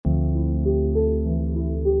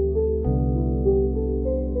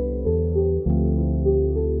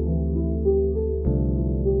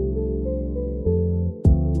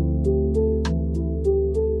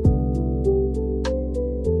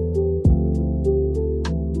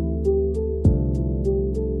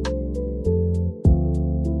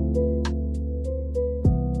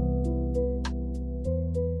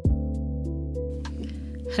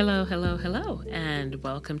Hello, and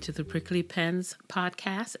welcome to the Prickly Pens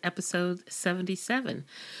podcast, episode 77.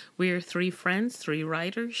 We are three friends, three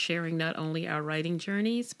writers, sharing not only our writing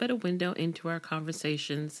journeys, but a window into our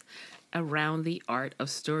conversations around the art of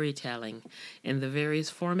storytelling in the various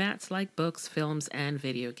formats like books, films, and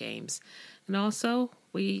video games. And also,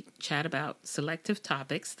 we chat about selective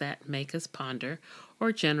topics that make us ponder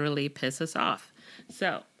or generally piss us off.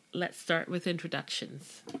 So, let's start with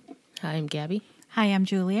introductions. Hi, I'm Gabby. Hi, I'm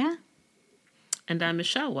Julia. And I'm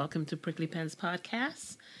Michelle. Welcome to Prickly Pens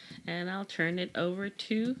Podcast. And I'll turn it over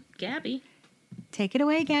to Gabby. Take it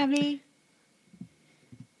away, Gabby.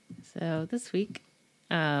 So this week,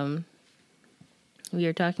 we are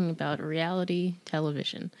talking about reality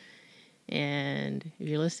television. And if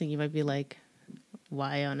you're listening, you might be like,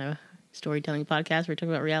 why on a storytelling podcast we're talking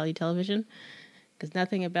about reality television? Because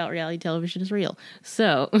nothing about reality television is real.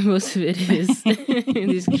 So most of it is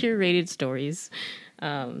these curated stories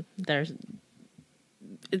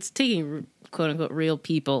it's taking quote unquote real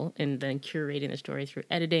people and then curating the story through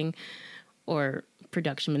editing or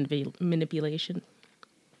production manipulation.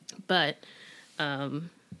 But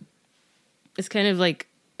it's kind of like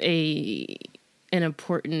an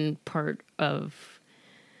important part of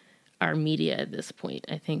our media at this point.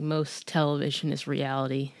 I think most television is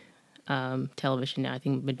reality television now. I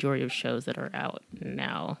think majority of shows that are out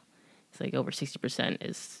now, it's like over 60%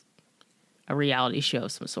 is a reality show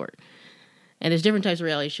of some sort. And there's different types of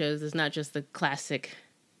reality shows. It's not just the classic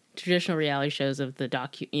traditional reality shows of the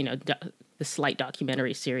the slight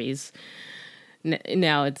documentary series.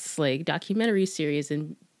 Now it's like documentary series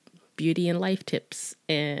and beauty and life tips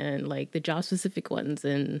and like the job specific ones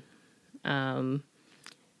and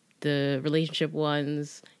the relationship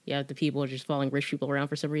ones. You have the people just following rich people around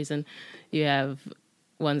for some reason. You have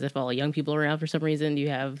ones that follow young people around for some reason. You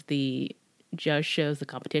have the judge shows, the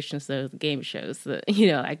competition shows, the game shows.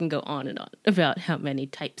 I can go on and on about how many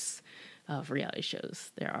types of reality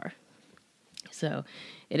shows there are. So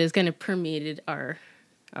it has kind of permeated our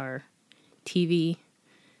TV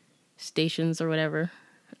stations or whatever.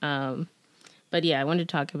 But yeah, I wanted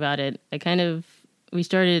to talk about it. I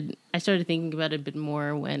started thinking about it a bit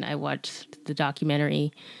more when I watched the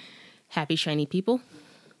documentary Happy Shiny People,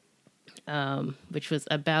 which was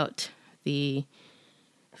about the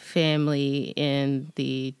family in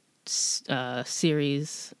the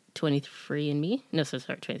series 23andMe. No, sorry,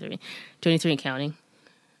 23 and Counting.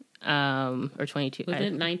 Or 22. Was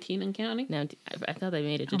it 19 and counting? No, I thought they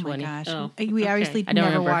made it to 20. Oh my gosh. Oh, We obviously I don't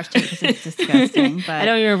never remember. watched it because it's disgusting. But I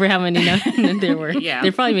don't remember how many there were. Yeah.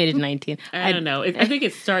 They probably made it to 19. I don't know. I think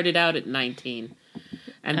it started out at 19.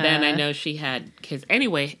 And then I know she had kids.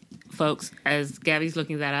 Anyway, folks, as Gabby's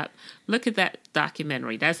looking that up, look at that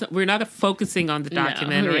documentary. We're not focusing on the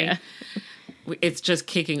documentary. No, yeah. It's just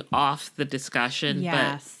kicking off the discussion.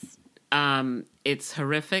 yes. But it's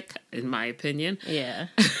horrific, in my opinion. Yeah.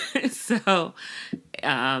 So,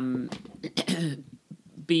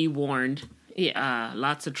 be warned. Yeah.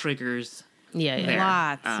 Lots of triggers. Yeah. There.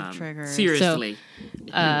 Lots of triggers. Seriously.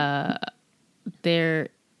 There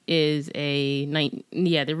is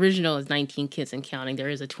the original is 19 Kids and Counting. There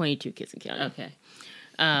is a 22 Kids and Counting. Okay.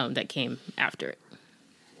 That came after it.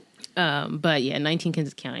 But yeah, 19 Kids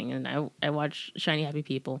and Counting. And I watched Shiny Happy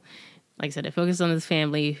People. Like I said, I focused on this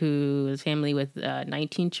family who is family with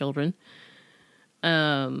 19 children.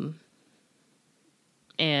 And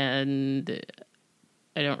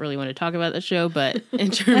I don't really want to talk about the show, but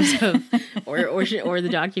in terms of or the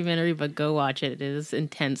documentary, but go watch it. It is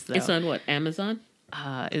intense though. It's on what, Amazon?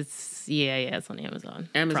 It's on Amazon.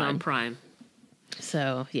 Amazon Prime.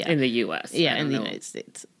 So yeah, In the U.S. yeah, in the United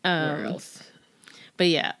States. Where else? But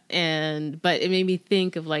yeah, but it made me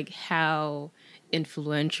think of like how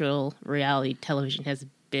influential reality television has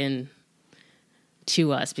been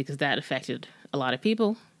to us because that affected a lot of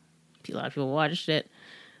people. A lot of people watched it.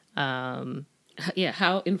 Yeah,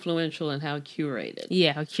 how influential and how curated.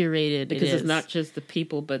 Yeah, how curated Because it is. it's not just the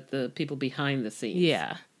people, but the people behind the scenes.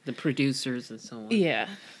 Yeah. The producers and so on. Yeah.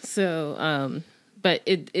 So, but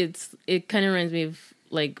it kind of reminds me of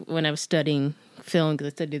like when I was studying film, because I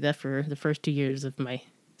studied that for the first 2 years of my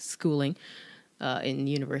schooling in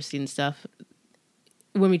university and stuff.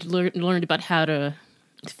 When we learned about how to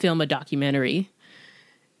film a documentary,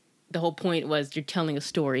 the whole point was you're telling a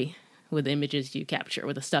story with the images you capture,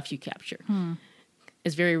 with the stuff you capture.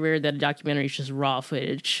 It's very rare that a documentary is just raw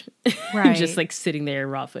footage. Right. Just like sitting there,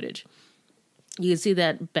 raw footage. You can see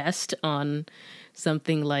that best on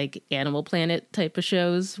something like Animal Planet type of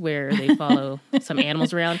shows where they follow some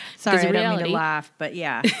animals around. Sorry, I don't mean to laugh, but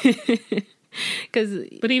yeah.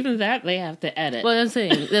 But even that, they have to edit. Well, that's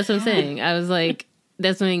what I'm saying. I was like,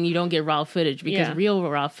 that's something you don't get raw footage, because Yeah. real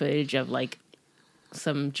raw footage of like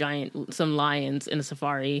some lions in a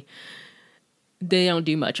safari, they don't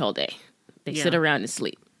do much all day. They sit around and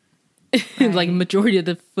sleep. Right. Like majority of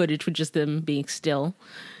the footage was just them being still.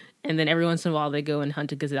 And then every once in a while they go and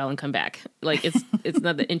hunt a gazelle and come back. Like it's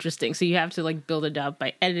not that interesting. So you have to like build it up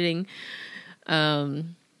by editing. So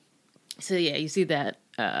yeah, you see that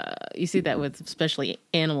with especially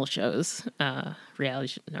animal shows,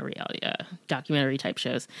 documentary type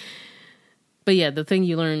shows. But yeah, the thing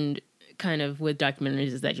you learned kind of with documentaries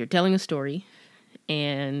is that you're telling a story,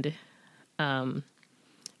 and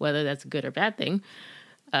whether that's a good or bad thing.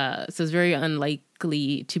 So it's very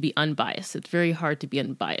unlikely to be unbiased. It's very hard to be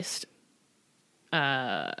unbiased.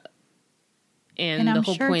 And the I'm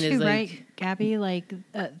whole sure point too, is like, right, Gabby? Like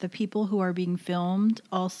the people who are being filmed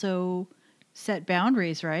also set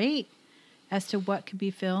boundaries, right, as to what could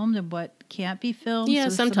be filmed and what can't be filmed. Yeah,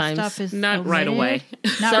 so sometimes. some stuff is Not right away.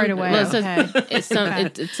 Not right away. Well, Okay. It's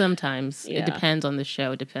sometimes. Yeah. It depends on the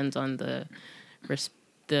show. It depends on the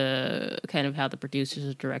kind of how the producers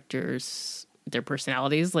or directors, their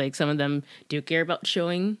personalities. Like some of them do care about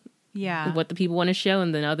showing Yeah. what the people want to show,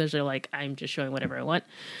 and then others are like, I'm just showing whatever I want.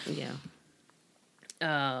 Yeah.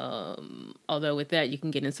 Although with that, you can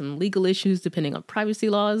get in some legal issues depending on privacy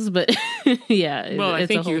laws. But yeah, Well, I it's a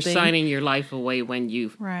think whole you're thing. signing your life away when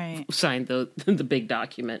you Right. signed the big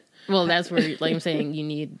document. Well, that's where, like I'm saying, you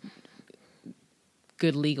need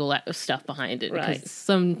good legal stuff behind it, Right. because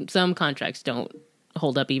some contracts don't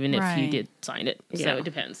hold up even if you Right. did sign it. So Yeah. it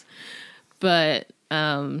depends. But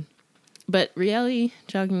reality,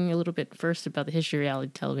 talking a little bit first about the history of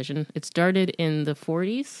reality television, it started in the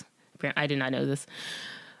 40s. I did not know this.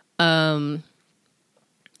 And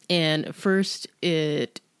first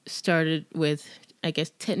it started with, I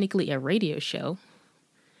guess, technically a radio show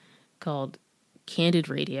called Candid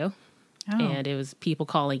Radio. Oh. And it was people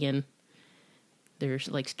calling in. There's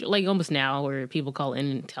like almost now where people call in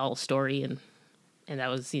and tell a story, and that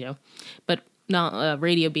was, but not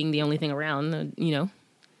radio being the only thing around,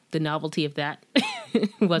 the novelty of that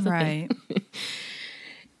wasn't Right.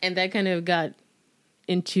 And that kind of got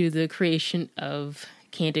into the creation of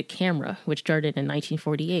Candid Camera, which started in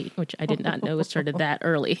 1948, which I did not know it started that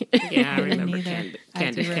early. Yeah, I remember Neither.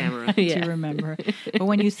 Candid Camera. I Yeah. do remember. But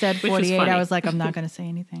when you said was 48, funny. I was like, I'm not going to say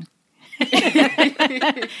anything.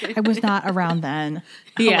 I was not around then.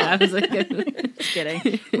 Yeah, I was like, Just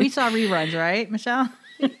kidding. We saw reruns, right, Michelle?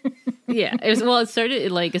 yeah. It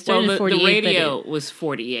started Well, in the 48. but radio was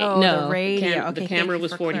 48. Oh, No. the radio. The Okay, camera thank you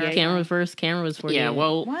was for 48. clarifying. camera was 48. Yeah,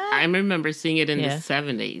 well, What? I remember seeing it in Yeah. the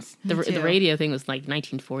 70s. the Me too. radio thing was like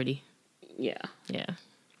 1940. Yeah. Yeah.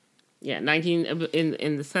 Yeah, in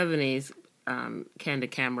the 70s,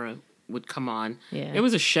 Candid Camera would come on. Yeah. It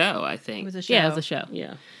was a show, I think. It was a show. Yeah, it was a show.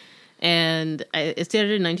 Yeah. And it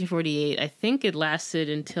started in 1948. I think it lasted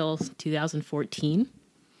until 2014.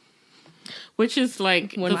 Which is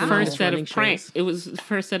like One the of the first longest set running of prank. shows. It was the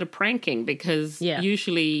first set of pranking because Yeah.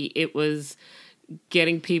 usually it was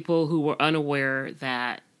getting people who were unaware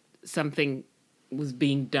that something was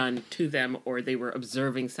being done to them, or they were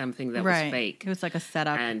observing something that Right. was fake, It was like a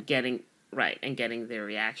setup. and getting their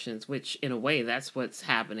reactions. Which, in a way, that's what's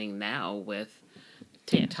happening now with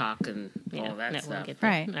TikTok and all that no, stuff. we'll get there.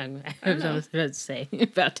 Right. I was about to say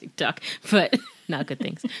about TikTok, but not good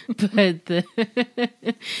things.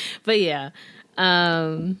 But yeah,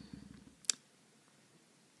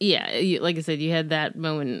 like I said, you had that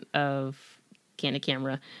moment of Candid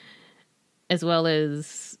Camera, as well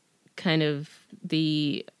as kind of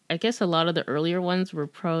I guess a lot of the earlier ones were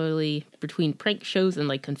probably between prank shows and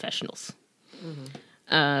like confessionals.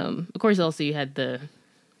 Of course, also you had the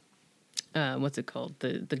what's it called?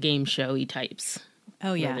 The game showy types. Oh,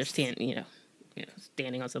 Where yes. they're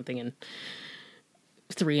standing on something and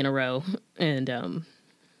 3 in a row, and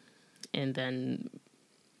then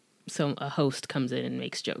a host comes in and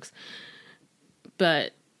makes jokes.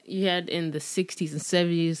 But you had in the 60s and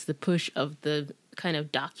 70s the push of the kind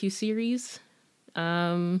of docuseries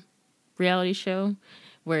reality show,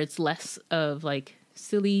 where it's less of like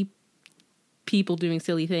silly people doing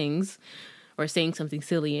silly things or saying something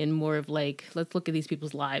silly, and more of like, let's look at these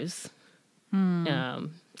people's lives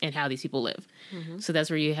and how these people live. So that's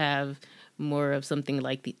where you have more of something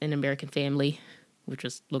like An American Family, which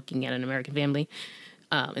was looking at an American family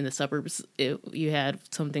in the suburbs. You had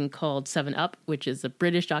something called 7 Up, which is a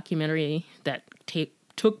British documentary that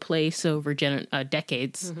took place over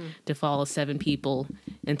decades to follow 7 people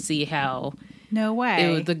and see how No way. it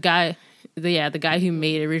was the guy who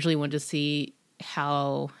made it originally wanted to see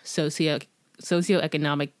how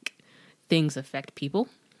socioeconomic things affect people,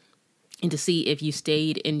 and to see if you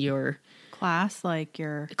stayed in your class, like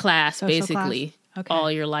your class, social basically, class? Okay.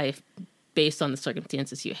 all your life based on the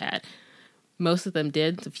circumstances you had. Most of them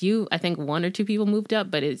did. A few, I think 1 or 2 people moved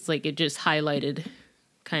up, but it's like it just highlighted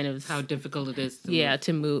kind of How difficult it is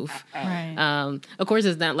to move. Right. Of course,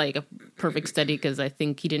 it's not like a perfect study because I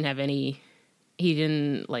think he didn't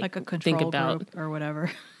like a control think about group or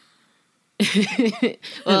whatever.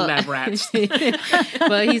 lab rats.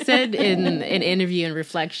 Well, he said in an interview and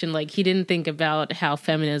reflection, like he didn't think about how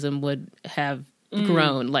feminism would have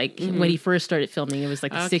grown. Like when he first started filming, it was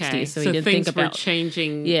like the 60s, so he didn't things think about were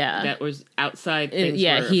changing. Yeah. That was outside. Things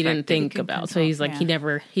yeah, were he didn't affecting. think about. So control, he's like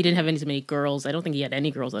yeah. he didn't have as many girls. I don't think he had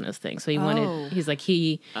any girls on his thing. So he Oh. wanted. He's like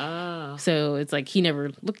So it's like he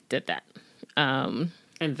never looked at that. And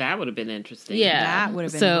that would have been interesting. Yeah. That would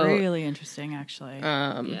have been So, really interesting, actually.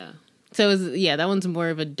 Yeah. So it was, that one's more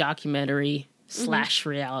of a documentary /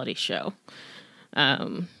 reality show.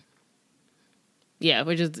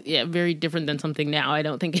 Which is very different than something now. I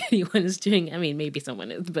don't think anyone is doing. I mean, maybe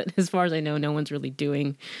someone is, but as far as I know, no one's really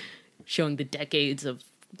showing the decades of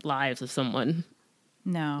lives of someone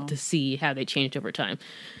No. to see how they changed over time.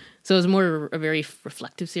 So it was more a very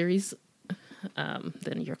reflective series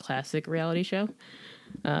than your classic reality show.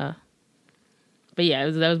 But yeah,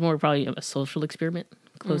 that was more probably a social experiment,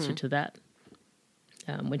 closer to that,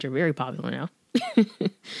 which are very popular now.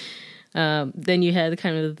 Then you had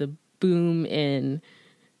kind of the boom in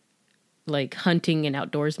like hunting and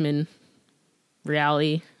outdoorsman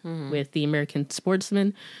reality with The American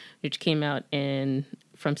Sportsman, which came out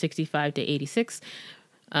from 65 to 86.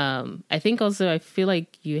 I think also I feel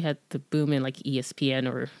like you had the boom in like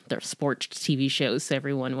ESPN or their sports TV shows. So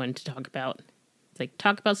everyone wanted to talk about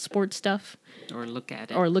sports stuff Or look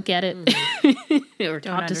at it. or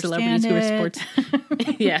talk to celebrities who are sports.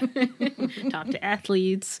 Yeah. Talk to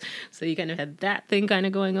athletes. So you kind of had that thing kind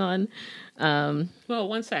of going on. Well,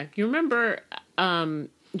 one sec. You remember,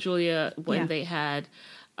 Julia, when they had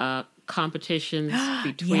competitions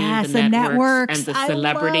between the networks and the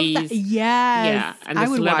celebrities? Yes. Yeah, and the I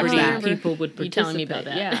would watch celebrity that. people would participate. You telling me about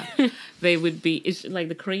that? Yeah, they would be. It's like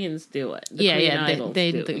the Koreans do it. The Korean Idols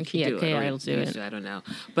they do it. Korean Idols do it. I don't know,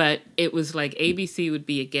 but it was like ABC would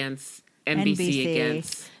be against NBC.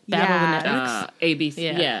 Against Battle of the Networks. ABC.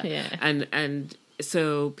 Yeah. And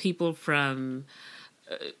so people from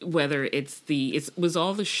whether it was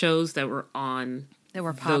all the shows that were on That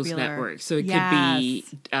were popular. those networks. So it could be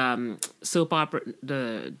soap opera,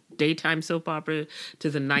 the daytime soap opera to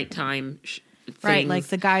the nighttime things. Right, like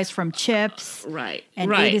the guys from Chips. Right.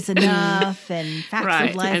 And Eight is Enough and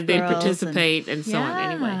Facts of Life and they Girls participate and so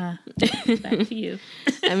on. Anyway, back to you.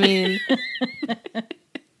 I mean,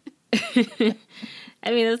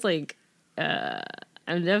 it's like,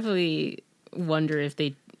 I'm definitely wonder if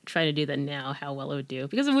they try to do that now, how well it would do.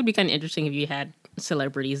 Because it would be kind of interesting if you had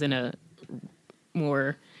celebrities in a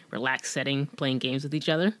more relaxed setting playing games with each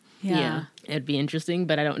other. Yeah. It'd be interesting,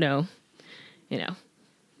 but I don't know,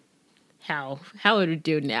 how it would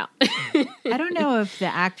do now. I don't know if the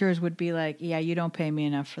actors would be like, yeah, you don't pay me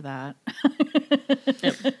enough for that.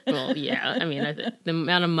 Well, yeah. I mean, the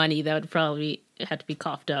amount of money that would probably have to be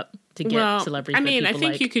coughed up to get celebrities. I mean, I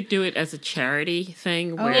think like. you could do it as a charity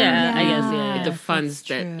thing where I guess, the funds that's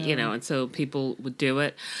that, true. and so people would do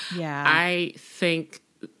it. Yeah. I think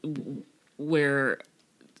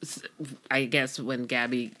I guess when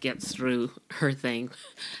Gabby gets through her thing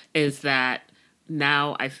is that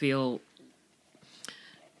now I feel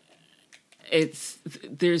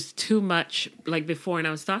there's too much, like before, and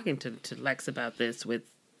I was talking to Lex about this with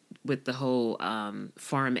the whole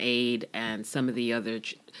Farm Aid and some of the other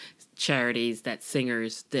charities that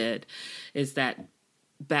singers did, is that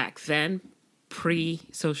back then,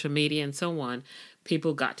 pre-social media and so on,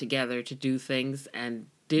 people got together to do things and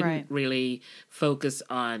didn't really focus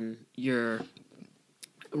on your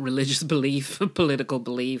religious belief, political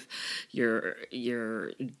belief,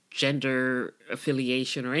 your gender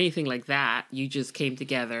affiliation or anything like that. You just came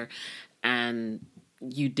together and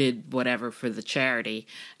you did whatever for the charity.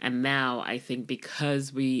 And now I think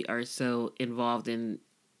because we are so involved in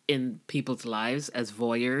people's lives as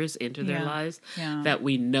voyeurs into their lives, that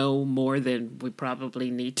we know more than we probably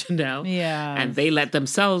need to know. Yeah. And they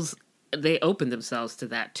open themselves to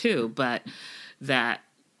that too. But that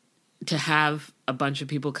to have a bunch of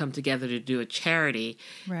people come together to do a charity,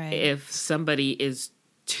 if somebody is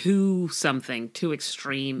too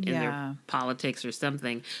extreme in their politics or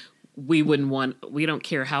something, we don't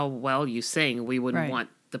care how well you sing, we wouldn't want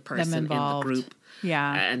the person in the group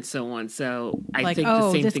and so on. So I think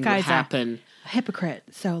the same thing would happen. A hypocrite,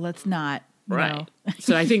 so let's not. Right.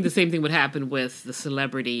 So I think the same thing would happen with the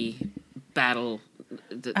celebrity battle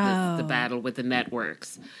the battle with the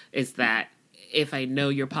networks is that if I know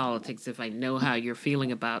your politics, if I know how you're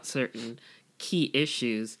feeling about certain key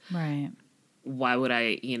issues, Right. why would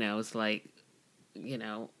I, it's like,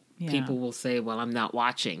 people will say, well, I'm not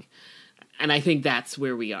watching. And I think that's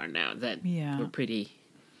where we are now, that we're pretty...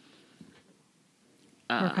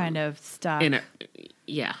 we're kind of stuck.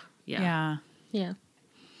 Yeah. Yeah.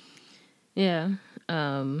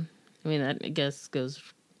 I mean, that I guess goes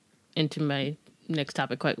into my next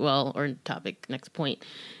topic quite well, or next point,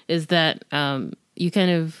 is that you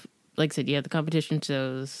kind of, like I said, you have the competition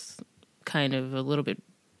shows, kind of a little bit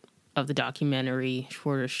of the documentary,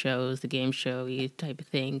 shorter shows, the game show type of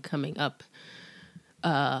thing coming up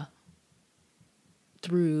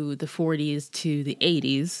through the 40s to the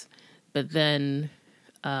 80s, but then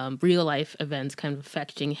real life events kind of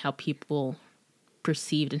affecting how people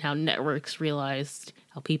perceived and how networks realized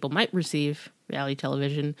how people might receive reality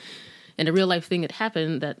television. And a real life thing that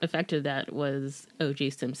happened that affected that was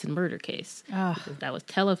O.J. Simpson murder case. That was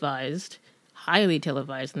televised, highly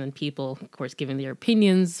televised, and then people, of course, giving their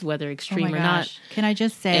opinions, whether extreme or not. Can I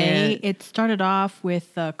just say, it started off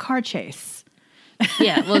with a car chase.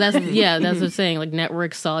 Yeah, well, that's what I'm saying. Like,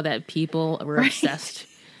 networks saw that people were obsessed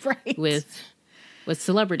with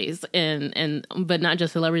celebrities, and but not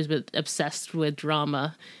just celebrities, but obsessed with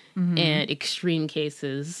drama and extreme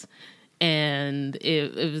cases. And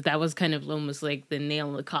that was kind of almost like the nail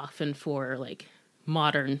in the coffin for like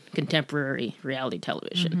modern contemporary reality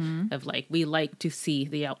television of like, we like to see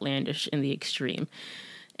the outlandish and the extreme,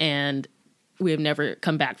 and we have never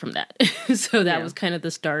come back from that. So that was kind of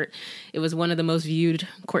the start. It was one of the most viewed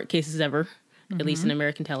court cases ever, at least in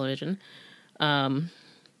American television. And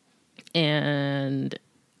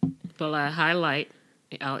well,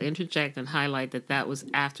 I'll interject and highlight that was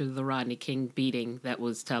after the Rodney King beating that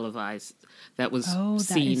was televised, that was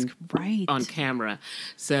seen on camera.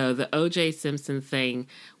 So the O.J. Simpson thing,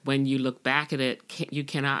 when you look back at it, you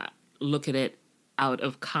cannot look at it out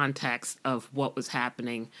of context of what was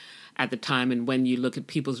happening at the time. And when you look at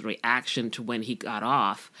people's reaction to when he got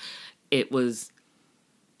off, it was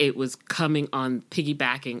coming on,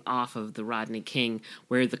 piggybacking off of the Rodney King,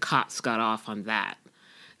 where the cops got off on that.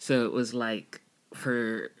 So it was like,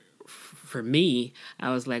 for me,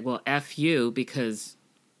 I was like, well, F you, because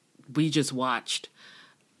we just watched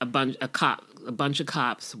a bunch of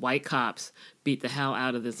cops, white cops, beat the hell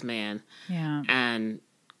out of this man, and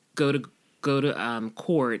go to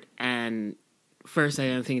court. And first, I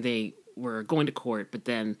don't think they were going to court, but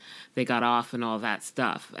then they got off and all that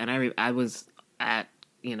stuff. And I was at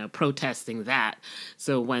protesting that.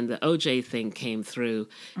 So when the OJ thing came through,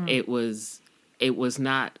 it was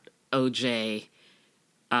not OJ.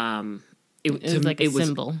 It was like a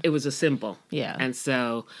symbol. It was a symbol. Yeah. And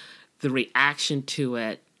so the reaction to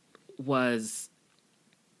it was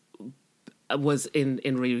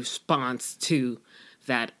in response to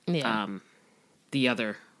that, the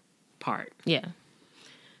other part. Yeah.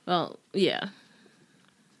 Well, yeah.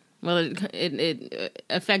 Well, it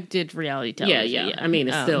affected reality television. Yeah. I mean,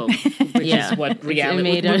 it's still, which is what reality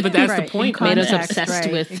made us, but that's the point. Made us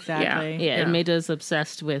obsessed with exactly. Yeah, it made us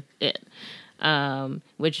obsessed with it.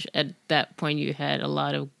 Which at that point you had a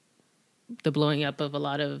lot of the blowing up of a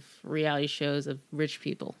lot of reality shows of rich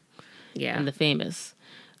people, and the famous,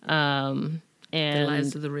 and the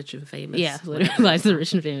lives of the rich and famous. Yeah, lives of the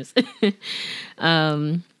rich and famous,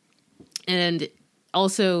 and.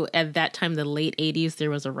 Also, at that time, the late 80s, there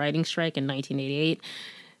was a writing strike in 1988,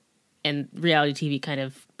 and reality TV kind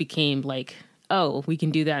of became like, oh, we can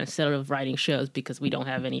do that instead of writing shows because we don't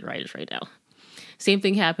have any writers right now. Same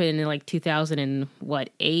thing happened in like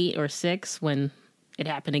 2008 or 6 when it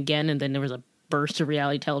happened again, and then there was a burst of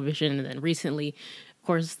reality television, and then recently, of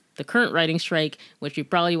course, the current writing strike, which we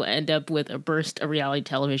probably will end up with a burst of reality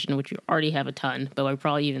television, which we already have a ton, but we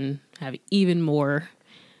probably even have even more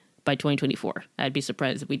by 2024. I'd be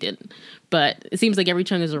surprised if we didn't. But it seems like every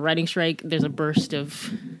time there's a writing strike, there's a burst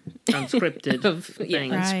of unscripted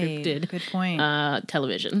things. Unscripted Good point.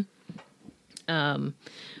 Television.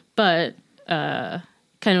 But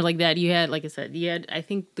kind of like that, you had, like I said, I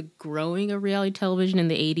think the growing of reality television in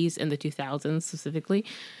the 80s and the 2000s specifically.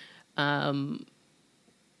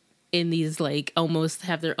 In these, like, almost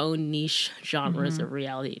have their own niche genres of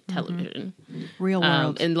reality television. Real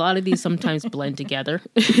world. And a lot of these sometimes blend together.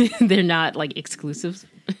 They're not, like, exclusive.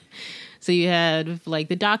 So you had, like,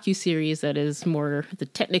 the docuseries that is more the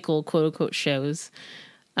technical, quote-unquote, shows.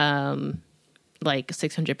 Like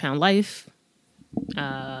 600 Pound Life.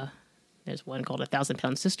 There's one called 1,000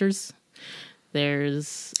 Pound Sisters. And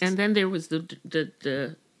then there was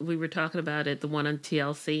the we were talking about it, the one on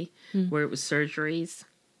TLC, where it was surgeries.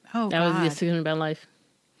 Oh, that God. was the 600 Pound Life.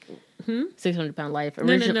 600-Pound Life.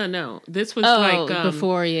 No. This was like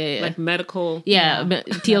before, like medical. Yeah,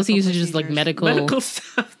 TLC used to just like medical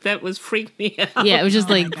stuff that was freaking me out. Yeah, it was just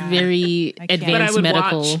like very advanced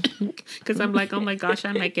medical. Because I'm like, oh my gosh,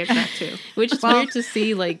 I might get that too. Which is weird to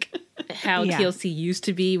see, like how TLC used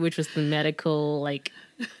to be, which was the medical like.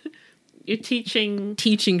 Your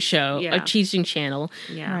teaching show, a teaching channel,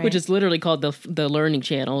 Right. which is literally called the Learning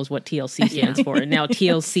Channel, is what TLC stands for. And now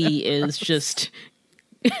TLC is just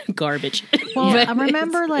garbage. Well, I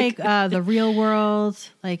remember like the Real World,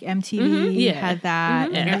 like MTV had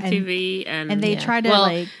that, MTV, and they tried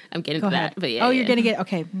to I'm getting to that, but you're gonna get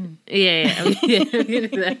okay.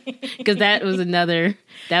 Because that was another.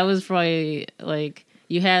 That was probably like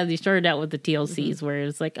you started out with the TLCs where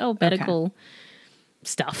it's like medical.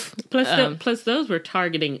 Stuff. Plus, those were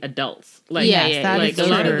targeting adults. Like, like a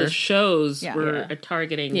lot of the shows were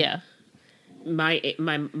targeting. My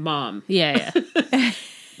mom. At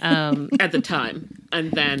the time,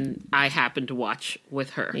 and then I happened to watch with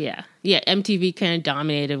her. MTV kind of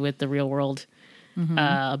dominated with the Real World,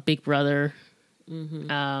 Big Brother,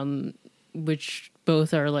 which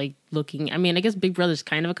both are like looking. I mean, I guess Big Brother's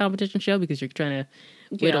kind of a competition show because you're trying to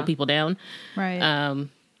whittle people down, right?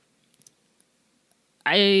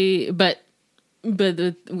 But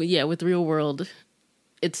with Real World,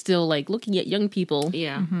 it's still like looking at young people,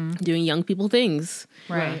 doing young people things,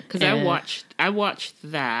 right? Because I watched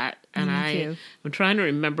that, and I'm trying to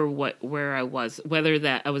remember where I was, whether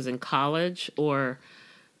that I was in college or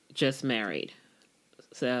just married.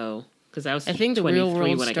 So, because I think the Real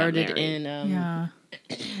World started in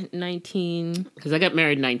 19. Because I got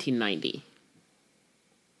married in 1990,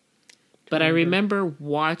 but I remember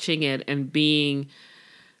watching it and being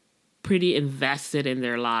pretty invested in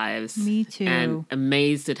their lives. Me too. And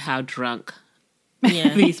amazed at how drunk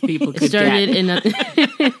these people could get.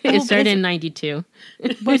 It started in 92.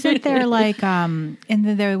 Wasn't there like and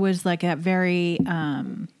then there was like a very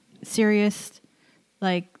serious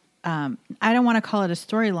I don't want to call it a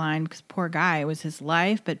storyline because poor guy, it was his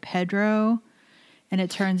life, but Pedro, and it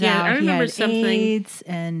turns out he had AIDS,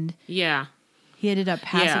 and he ended up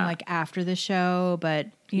passing like after the show, but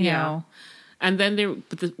you know. And then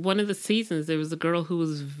one of the seasons, there was a girl who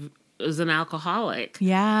was an alcoholic.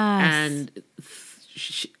 Yes.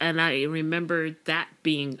 And I remember that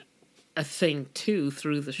being a thing too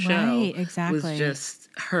through the show. Right, exactly. Was just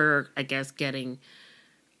her, I guess,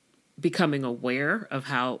 becoming aware of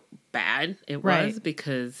how bad it was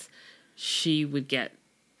because she would get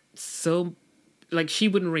so, like, she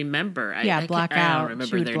wouldn't remember. Blackout. I don't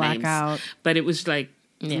remember their names. Out. But it was like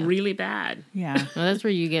really bad. Yeah. Well, that's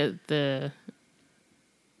where you get the,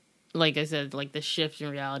 like I said, like the shift in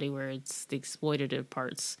reality where it's the exploitative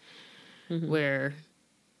parts, where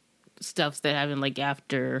stuffs that happened like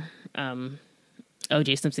after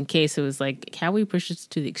O.J. Simpson case, it was like how we push this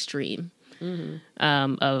to the extreme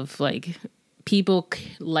of like people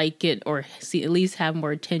like it or see at least have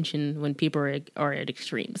more attention when people are at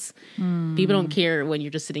extremes. People don't care when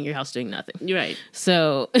you're just sitting in your house doing nothing. You're right.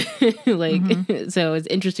 So so it's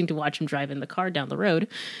interesting to watch him drive in the car down the road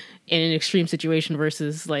in an extreme situation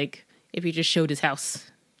versus like if he just showed his house,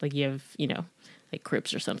 like you have, like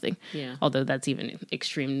Crips or something. Yeah. Although that's even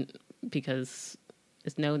extreme because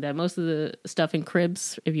it's known that most of the stuff in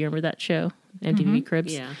Cribs, if you remember that show, MTV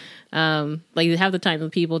Cribs, like half the time the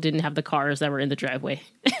people didn't have the cars that were in the driveway.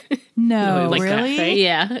 No, like really?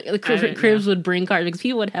 Yeah. Cribs would bring cars because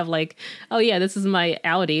people would have like, oh yeah, this is my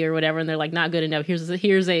Audi or whatever, and they're like, not good enough. Here's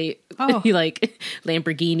a like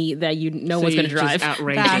Lamborghini that no one's going to drive.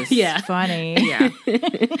 Outrageous. That's funny. Yeah.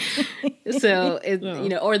 So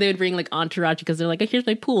or they would bring like entourage because they're like, oh, here's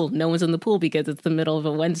my pool. No one's in the pool because it's the middle of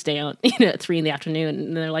a Wednesday at 3 p.m,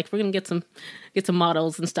 and they're like, we're going to get some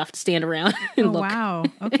models and stuff to stand around and look. Wow.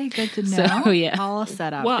 Okay, good to know. So, all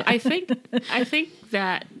set up. Well, I think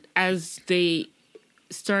that as they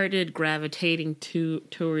started gravitating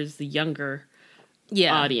towards the younger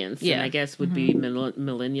audience, and I guess would be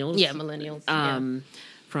millennials. Yeah, millennials.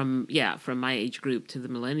 From my age group to the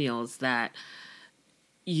millennials, that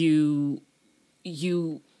you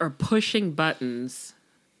are pushing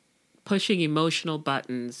emotional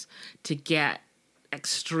buttons to get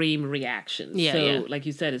extreme reactions. Like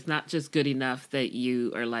you said, it's not just good enough that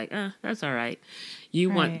you are like, that's all right. You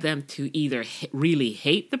want them to either really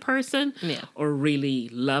hate the person or really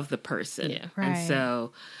love the person. Yeah. Right. And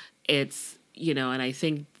so it's, and I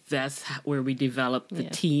think that's where we develop the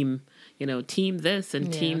team, team this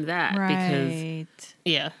and team that. Right.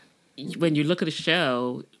 Because when you look at a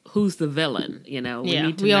show, who's the villain? You know, we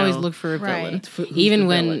need to we always know- look for a villain, Right. Who's even the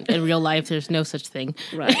when villain. in real life there's no such thing.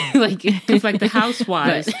 Right. Like, It's like the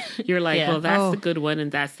housewives. You're like, Yeah. well, that's Oh. the good one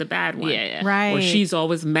and that's the bad one. yeah. Right. Or she's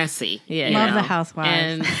always messy. Yeah, you Love know? the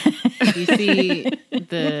Housewives. And you see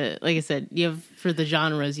like I said, you have for the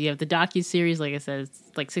genres, you have the docuseries, like I said, it's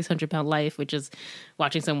like 600-Pound Life, which is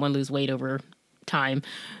watching someone lose weight over time.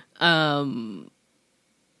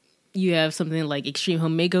 You have something like Extreme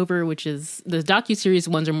Home Makeover, which is the docuseries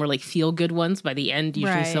ones are more like feel good ones. By the end,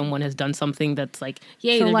 usually Right. someone has done something that's like,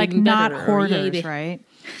 yay, So they're like getting not better. Or, yay, hoarders, they- right?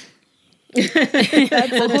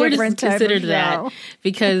 That's a Hoard is different type considered of that show.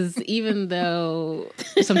 because even though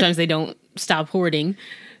sometimes they don't stop hoarding,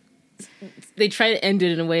 they try to end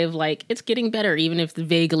it in a way of like it's getting better, even if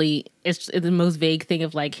it's the most vague thing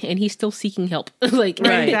of like, and he's still seeking help, like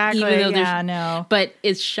Right. Exactly. Even though Yeah, no. but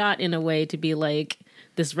it's shot in a way to be like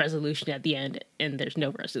this resolution at the end, and there's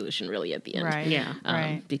no resolution really at the end, Right. Yeah.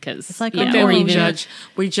 Right. Because It's like, yeah, oh, Then or we even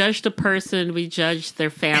we judge the person, we judge their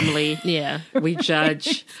family, yeah, we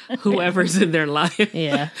judge whoever's in their life.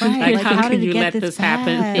 yeah. Right. Like, how can did it you get let this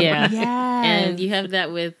happen? bad? Yeah. Yes. And you have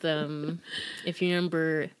that with if you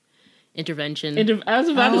remember Intervention. I was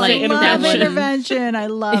about to Oh, say I love intervention. intervention. I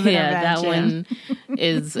love intervention. Yeah, that one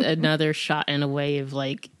is another shot in a way of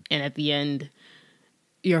like, and at the end,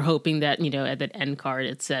 you're hoping that, at that end card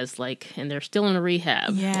it says like, and they're still in a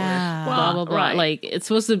rehab. Yeah. Or blah, blah, blah. Right. Like, it's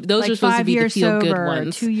supposed to, those Like are supposed to 5 be the years feel good sober,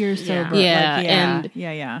 ones. 2 years Yeah. sober. Yeah, Like, and-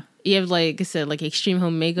 yeah. You have, like I said, like Extreme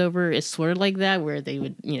Home Makeover is sort of like that, where they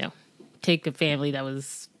would, take a family that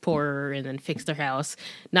was poorer and then fix their house,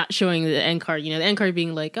 not showing the end card, the end card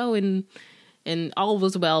being like, oh, and all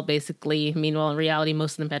was well, basically. Meanwhile, in reality,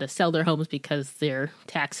 most of them had to sell their homes because their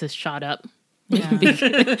taxes shot up.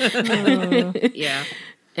 Yeah.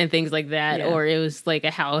 And things like that. Yeah. Or it was like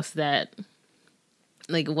a house that,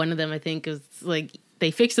 like one of them, I think, is like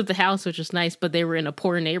they fixed up the house, which was nice, but they were in a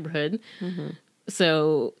poor neighborhood.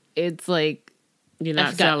 So it's like You're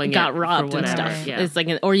not got selling it robbed for and whatever. stuff. Yeah. It's like,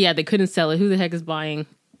 they couldn't sell it. Who the heck is buying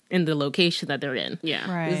in the location that they're in? Yeah.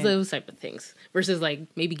 Right. It's those type of things. Versus like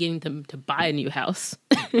maybe getting them to buy a new house.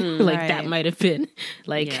 Like that Right. might have been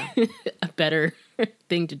like Yeah. a better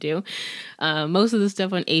thing to do. Most of the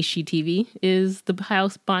stuff on HGTV is the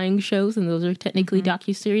house buying shows, and those are technically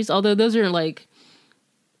docuseries. Although those are like,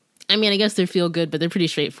 I mean, I guess they're feel good, but they're pretty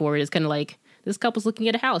straightforward. It's kind of like this couple's looking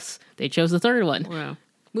at a house. They chose the third one. Wow.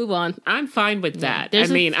 Move on. I'm fine with that. I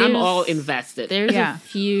There's mean, I'm all invested. There's Yeah. a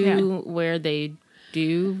few where they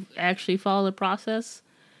do actually follow the process,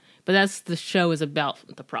 but the show is about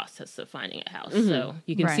the process of finding a house. So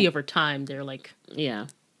you can see Right. over time they're like Yeah.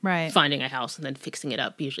 Right. finding a house and then fixing it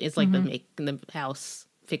up. Usually, it's like the house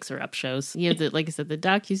fixer up shows. You have like I said, the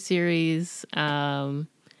docuseries.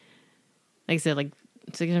 Like I said, like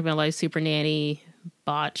 600 Life, Super Nanny,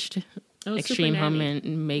 Botched, Oh, Extreme Super Home Nanny.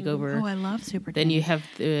 and Makeover. Oh, I love Super Then Nanny. you have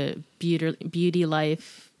the beauty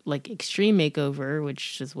life, like Extreme Makeover,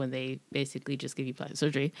 which is when they basically just give you plastic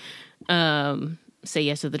surgery. Say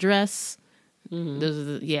Yes to the Dress.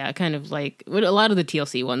 Those are kind of like what a lot of the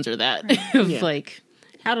TLC ones are that of Yeah. like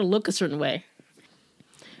how to look a certain way.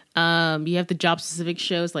 You have the job specific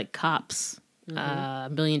shows like Cops,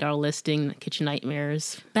 $1 Million Listing, Kitchen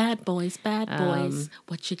Nightmares. Bad boys,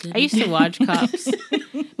 what you gonna I used to watch Cops,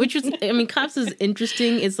 which was, I mean, Cops is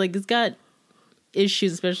interesting. It's like, it's got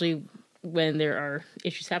issues, especially when there are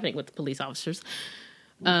issues happening with the police officers.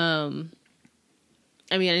 I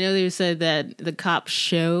mean, I know they said that the Cops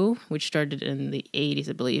show, which started in the 80s,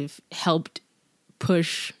 I believe, helped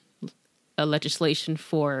push a legislation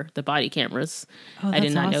for the body cameras. Oh, I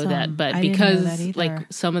did that's not know that, awesome. but I didn't know because that either. like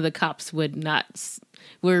some of the cops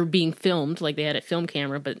were being filmed, like they had a film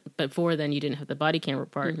camera, but before then you didn't have the body camera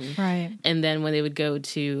part. Right. And then when they would go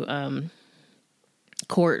to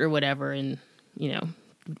court or whatever and,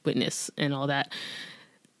 witness and all that,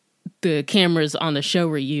 the cameras on the show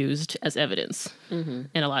were used as evidence in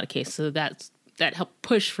a lot of cases. So that helped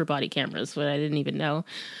push for body cameras, what I didn't even know.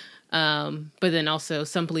 But then also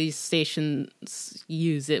some police stations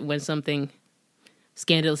use it when something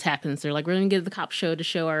scandalous happens. They're like, we're going to get the cop show to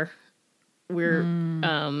show we're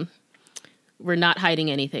not hiding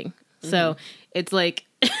anything. So it's like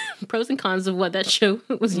pros and cons of what that show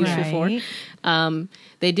was useful Right. for.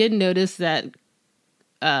 They did notice that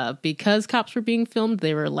because cops were being filmed,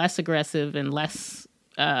 they were less aggressive and less,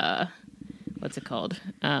 what's it called?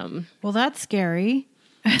 Well, that's scary.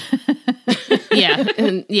 Because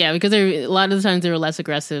a lot of the times they were less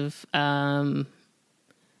aggressive,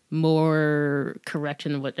 more correct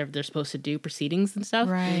in whatever they're supposed to do, proceedings and stuff.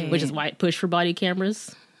 Right. Which is why it pushed for body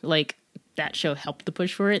cameras. Like that show helped the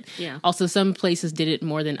push for it. Yeah. Also, some places did it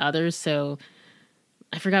more than others. So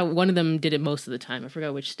I forgot, one of them did it most of the time. I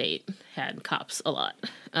forgot which state had cops a lot.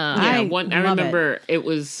 I remember it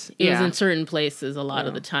was in certain places a lot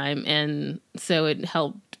of the time. And so it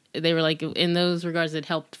helped. They were like, in those regards, it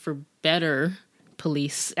helped for better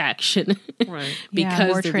police action. Right. Because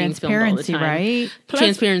more they're being filmed all the transparency, time. right?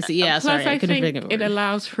 Transparency, yeah. Plus, Sorry, I couldn't think think of it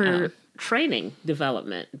allows for training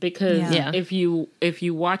development because Yeah. if you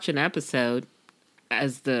watch an episode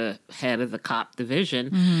as the head of the cop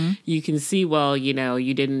division, you can see, well, you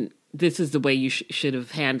didn't. This is the way you should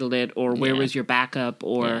have handled it, or where was your backup,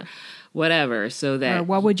 or whatever. So that Or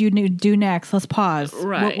what would you do next? Let's pause.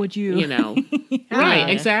 right, What would you? right,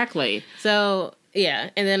 exactly. So, yeah.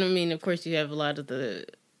 And then, I mean, of course, you have a lot of the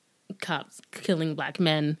cops killing black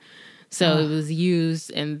men. So it was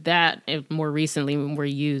used, and that more recently were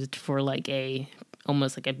used for like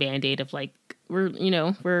almost like a Band-Aid of like,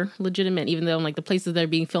 we're legitimate, even though like the places that are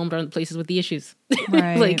being filmed are the places with the issues.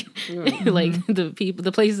 Right. like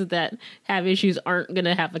the places that have issues aren't going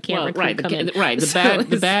to have a camera crew come in.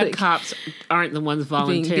 The bad cops aren't the ones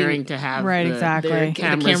volunteering to have exactly their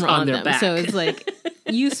cameras on their them. back. So it's like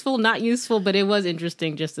useful, not useful, but it was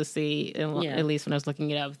interesting just to see, at least when I was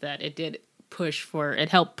looking it up, that it did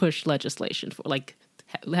helped push legislation for like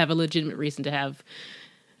have a legitimate reason to have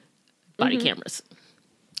body cameras.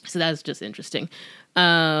 So that's just interesting.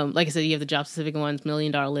 Like I said, you have the job specific ones, $1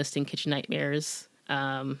 Million Listing, Kitchen Nightmares,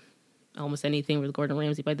 almost anything with Gordon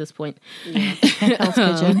Ramsay by this point. Hell's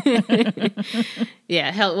Kitchen.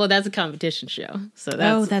 Well, that's a competition show. So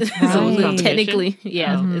that's, that's so right. technically,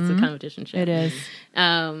 it's a competition show. It is.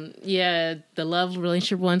 The love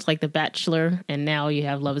relationship ones like The Bachelor, and now you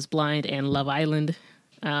have Love is Blind and Love Island.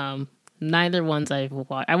 Neither ones I've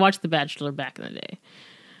watched. I watched The Bachelor back in the day.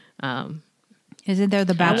 Isn't there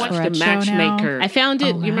the I watched Bachelorette the show Matchmaker. I found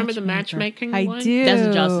it. You remember the Matchmaking I one? do. That's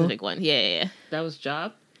a job specific one. Yeah. That was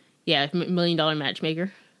Job? Yeah, $1 Million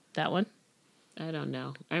Matchmaker. That one. I don't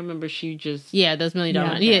know. I remember she just... Yeah, that's $1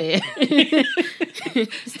 Million. Yeah.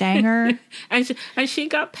 Stanger. And she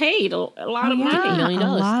got paid a lot of money. $1 million.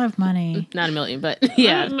 A lot of money. Not $1 million, but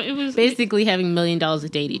yeah. It was basically having $1 million to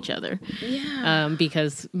date each other. Yeah.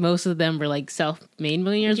 Because most of them were like self-made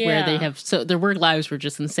millionaires where they have... So their work lives were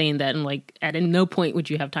just insane that and like at no point would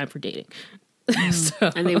you have time for dating.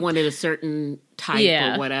 So, and they wanted a certain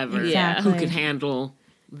type or whatever. Exactly. Who could handle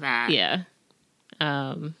that. Yeah.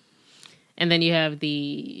 And then you have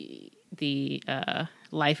the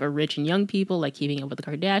life of rich and young people, like Keeping Up with the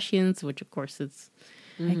Kardashians, which of course it's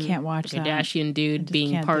I can't watch that. Kardashian dude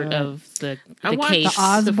being can't part do it. of the watched case. The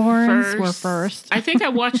Osbournes were first. I think I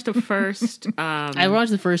watched the first. I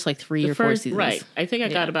watched the first like 3 or 4 seasons. Right. I think I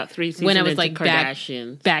got about 3 seasons when I was into like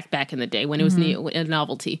Kardashian. back in the day when it was a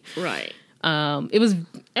novelty. Right. It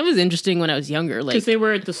was interesting when I was younger, like because they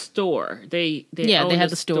were at the store. They had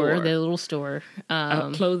the store, their little store,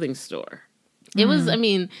 a clothing store. It was, I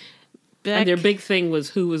mean, and their big thing was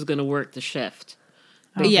who was going to work the shift.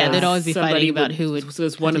 Yeah, they'd always be Somebody fighting about who would.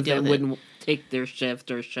 Because one of them deal with it. wouldn't take their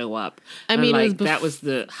shift or show up. I mean, it was that was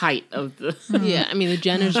the height of the. Yeah, I mean, the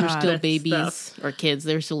Jenners were still that babies stuff. or kids.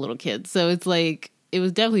 They were still little kids, so it's like it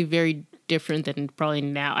was definitely very different than probably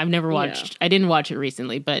now. I've never watched. I didn't watch it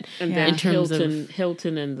recently, but And Yeah. then in terms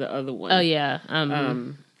Hilton and the other one. oh yeah,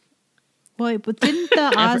 Wait, but didn't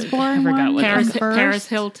the Osbourne I forgot one what come Paris- first? Paris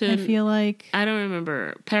Hilton. I feel like I don't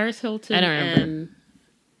remember Paris Hilton. I don't remember. And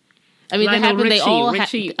I mean, they Lionel happened. They Richie, all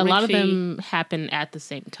Richie- a lot of Richie- them happen at the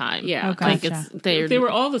same time. Yeah. Oh, like gotcha. they were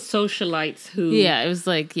all the socialites who Yeah, it was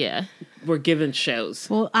like were given shows.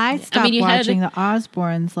 Well, I stopped you had- watching the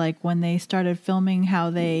Osbournes like when they started filming how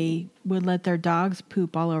they would let their dogs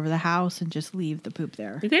poop all over the house and just leave the poop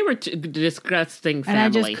there. They were disgusting family.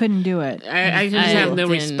 And I just couldn't do it. I just have no didn't-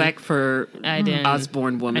 respect for I didn't.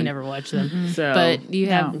 Osborne woman. I never watched them, So, but you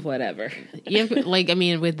have No. whatever. you have like I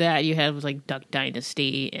mean with that you have like Duck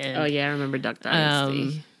Dynasty and Oh yeah, I remember Duck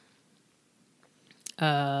Dynasty.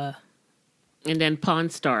 And then Pawn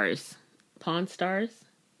Stars. Pawn Stars.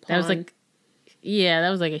 that was Pawn- like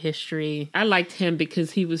a history. I liked him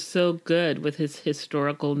because he was so good with his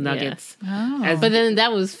historical nuggets. Oh. As- But then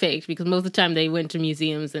that was faked because most of the time they went to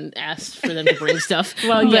museums and asked for them to bring stuff.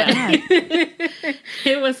 Well, But- yeah,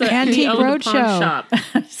 it was a Antique he owned a pawn Roadshow. shop.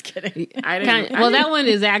 Just kidding. I didn't. well, that one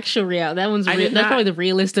is actual real. That one's I real. did That's not- probably the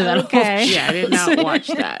realest of that Okay. whole. Yeah, I did not watch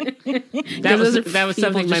that. those are That was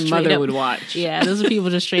people something my just straight mother up- would watch. Yeah, those are people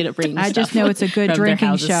just straight up bringing I stuff just know it's a good from their drinking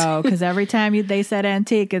houses. show because every time they said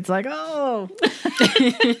antique, it's like, oh,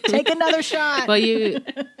 take another shot. Well,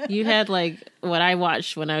 you had like what I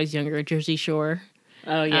watched when I was younger, Jersey Shore.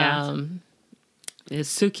 Oh yeah, Is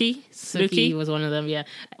Suki? Snooki was one of them. Yeah,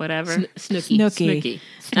 Whatever. Snooki. Snooki.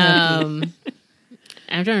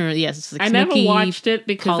 I'm trying to remember. Yes, it's like I Snooki, never watched it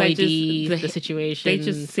because Pauly I just D, the situation. They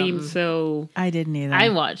just seem something. so. I didn't either. I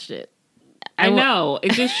watched it. I know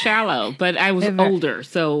it's just shallow, but I was older,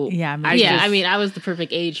 so Yeah, I mean, I was the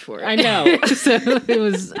perfect age for it. I know. So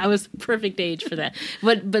I was the perfect age for that.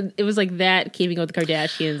 But it was like that, Keeping Up with the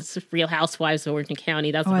Kardashians, Real Housewives of Orange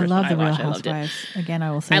County. That's the first I love one the I Real watched. I loved it. Housewives. Again,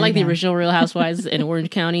 I will say I like the again. original Real Housewives in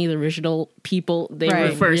Orange County, the original people. They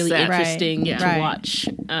Right. were First really set. interesting Right. to Right. watch.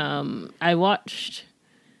 I watched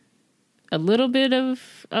a little bit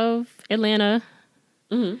of Atlanta.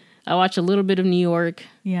 Mm-hmm. I watched a little bit of New York.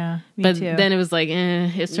 Yeah, me But too. then it was like,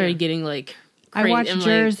 it started getting like I crazy. watched I'm like,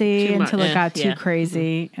 Jersey too much. until it got too Yeah.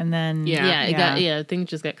 crazy, and then Yeah. things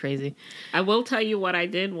just got crazy. I will tell you what I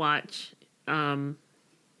did watch.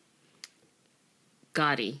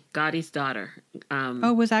 Gotti's daughter.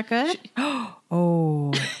 Oh, was that good?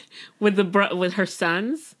 Oh, with her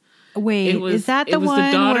sons. wait, is that the it was the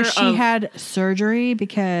one daughter where she of- had surgery?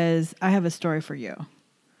 Because I have a story for you.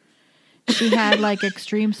 She had like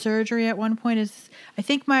extreme surgery at one point. I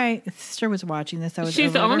think my sister was watching this. I was.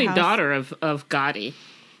 She's over the at her only house. daughter of Gotti.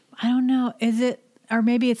 I don't know. Is it, or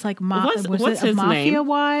maybe it's like What's was it a his Mafia name?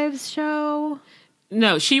 Wives show?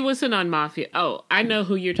 No, she wasn't on Mafia. Oh, I know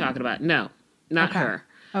who you're talking about. No, not Okay. her.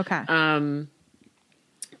 Okay.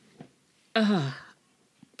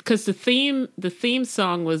 Because the theme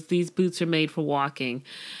song was "These Boots Are Made for Walking,"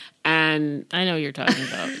 and I know what you're talking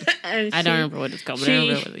about. and I don't remember what it's called, but I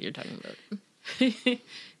remember what you're talking about.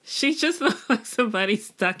 She just looked like somebody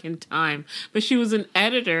stuck in time. But she was an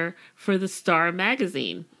editor for the Star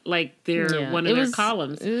magazine, like one of their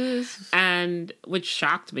columns, and which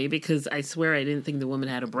shocked me because I swear I didn't think the woman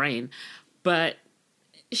had a brain. But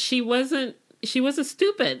she wasn't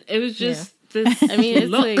stupid. It was just this. I mean, it's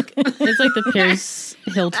look. like the Paris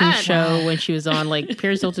Hilton show when she was on. Like,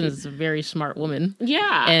 Paris Hilton is a very smart woman.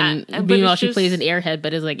 Yeah, And but meanwhile, it's she just- plays an airhead,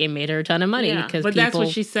 but it's like it made her a ton of money Yeah, because but people. that's what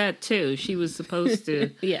she said too. She was supposed to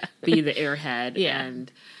Yeah. be the airhead. Yeah.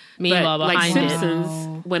 And Meanwhile, but, like behind Simpsons,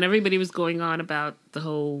 Wow. when everybody was going on about the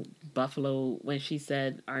whole buffalo, when she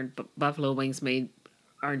said, "Aren't buffalo wings made?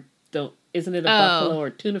 Isn't it a buffalo or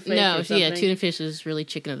tuna fish?" No, or something? yeah, tuna fish is really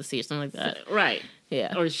chicken of the sea or something like that. Right.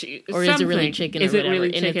 Yeah. Or Or is it something. really chicken or Is it whatever?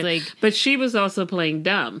 really And it's chicken? like- but she was also playing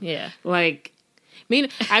dumb. Yeah. Like,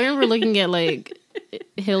 I remember looking at like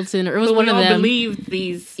Hilton, or it was but one we of all them. believed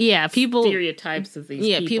these People. stereotypes of these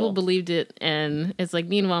people. People believed it, and it's like,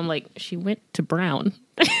 meanwhile, I'm like, she went to Brown,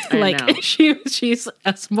 I like know. she's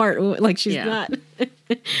a smart, like she's Yeah. not,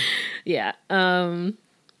 yeah.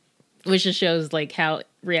 Which just shows like how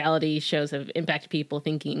reality shows have impacted people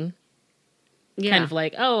thinking, Yeah. kind of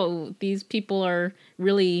like, oh, these people are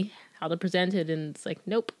really how they're presented, and it's like,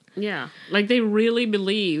 nope, Yeah. Like, they really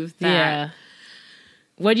believe that. yeah.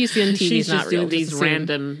 What do you see on TV She's is not just real. doing these Just assume.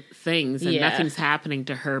 random things and Yeah. nothing's happening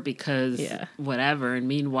to her because Yeah. whatever. And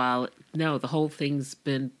meanwhile, no, the whole thing's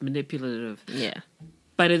been manipulative. Yeah,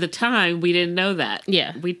 But at the time, we didn't know that.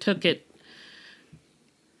 Yeah. We took it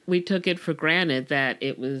for granted that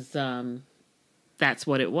it was, that's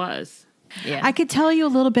what it was. yeah. I could tell you a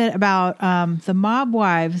little bit about the Mob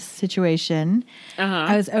Wives situation. Uh-huh.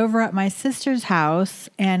 I was over at my sister's house,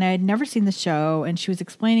 and I had never seen the show, and she was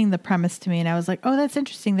explaining the premise to me, and I was like, oh, that's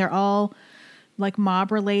interesting. They're all like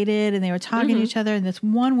mob related, and they were talking to each other, and this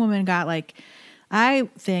one woman got like, I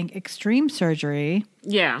think, extreme surgery.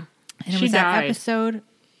 Yeah. And it She was that died. episode.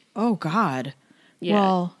 Oh, God. Yeah.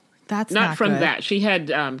 Well, that's Not from good. that. She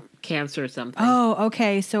had cancer or something. Oh,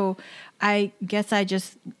 okay. So I guess I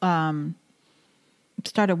just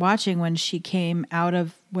started watching when she came out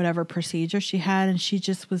of whatever procedure she had, and she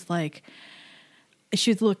just was like,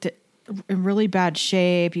 she looked in really bad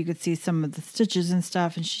shape. You could see some of the stitches and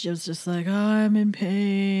stuff, and she was just like, oh, I'm in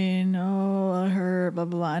pain. Oh, I hurt, blah,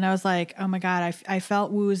 blah, blah. And I was like, oh my God, I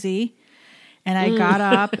felt woozy. And I got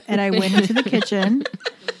up and I went into the kitchen.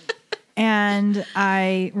 And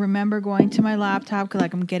I remember going to my laptop because,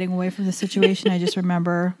 like, I'm getting away from the situation. I just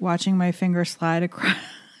remember watching my finger slide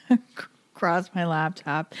across my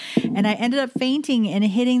laptop, and I ended up fainting and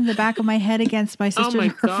hitting the back of my head against my sister's my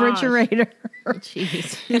gosh. refrigerator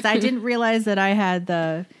Jeez. because I didn't realize that I had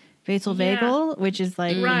the vagal, which is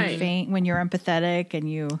like when Right. you faint when you're empathetic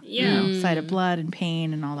and you know, sight of blood and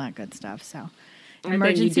pain and all that good stuff. So, And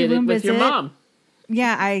then you did it with your mom.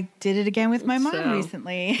 Yeah, I did it again with my mom So-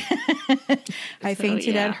 recently. I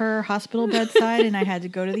fainted yeah. at her hospital bedside, and I had to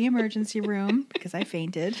go to the emergency room because I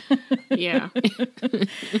fainted. Yeah.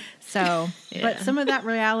 So, but some of that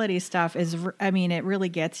reality stuff is, I mean, it really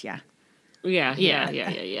gets you. Yeah. Yeah. Yeah.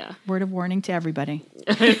 Yeah. Word of warning to everybody.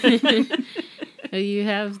 You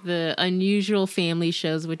have the unusual family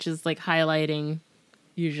shows, which is like highlighting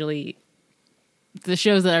usually the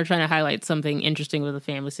shows that are trying to highlight something interesting with the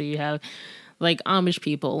family. So you have like Amish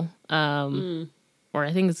people, or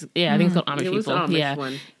I think it's called Amish It people. was the Amish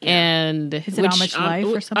one. Yeah. And Is it Amish Life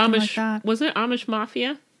or something like that? Was it Amish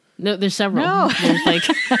Mafia? No, there's several. No.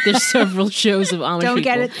 There's several shows of Amish people. Don't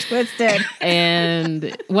get it twisted.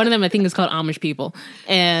 And one of them I think is called Amish People.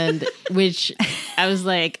 And which I was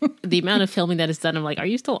like, the amount of filming that is done, I'm like, are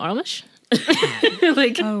you still Amish?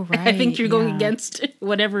 Like, Oh, right. I think you're going against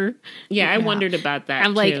whatever. Yeah, I wondered about that.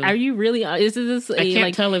 I'm like, too. are you really? Is this? I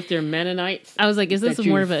can't tell if they're Mennonites. I was like, is this that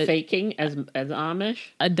more you're of a faking as Amish?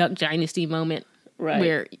 a Duck Dynasty moment, Right.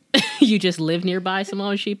 where you just live nearby some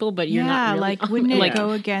Amish people, but you're not really like wouldn't it like,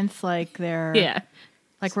 go against like their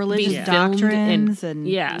like religious being filmed doctrines and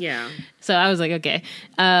yeah. Yeah. So I was like, okay,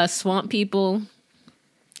 Swamp People.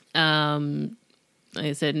 Like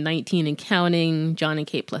I said, 19 and counting. John and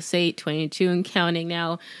Kate plus 8, 22 and counting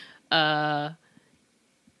now.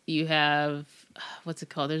 You have, what's it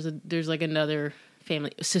called? There's like another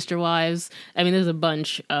family, Sister Wives. I mean, there's a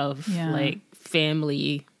bunch of like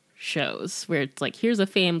family shows where it's like, here's a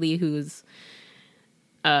family who's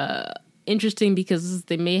interesting because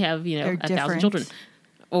they may have, They're 1,000 different. children,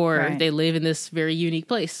 or Right. they live in this very unique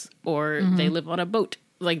place, or they live on a boat,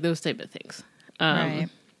 like those type of things. right.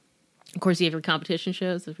 Of course, you have your competition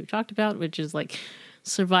shows, as we've talked about, which is like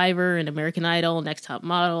Survivor and American Idol, Next Top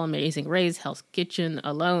Model, Amazing Race, Hell's Kitchen,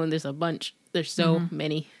 Alone. There's a bunch. There's so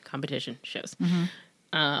many competition shows.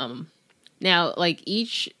 Now, like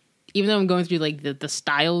even though I'm going through like the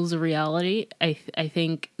styles of reality, I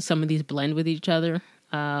think some of these blend with each other.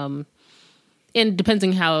 And depends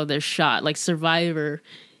on how they're shot. Like Survivor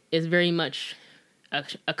is very much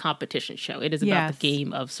a competition show. It is about the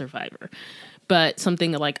game of Survivor. But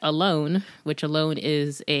something like Alone, which Alone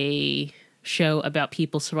is a show about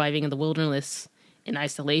people surviving in the wilderness in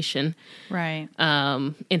isolation. Right.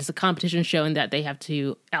 And it's a competition show in that they have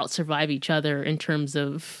to out-survive each other in terms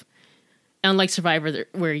of, unlike Survivor,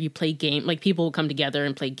 where you play game, like people will come together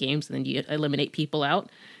and play games and then you eliminate people out.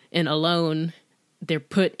 In Alone, they're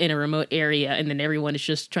put in a remote area and then everyone is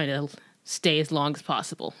just trying to stay as long as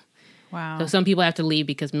possible. Wow. So some people have to leave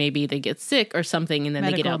because maybe they get sick or something and then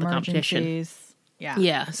they get out of the competition. Emergencies. Yeah.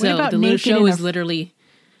 Yeah. What So about the little Naked show and is literally,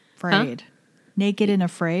 Afraid? Naked and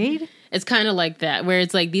Afraid? it's kind of like that, where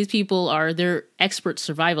it's like these people they're expert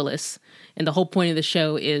survivalists. And the whole point of the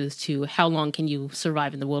show is to how long can you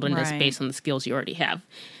survive in the wilderness Right. based on the skills you already have.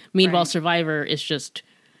 Meanwhile, Right. Survivor is just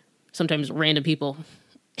sometimes random people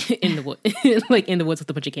in the wood, like in the woods with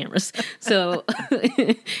a bunch of cameras. So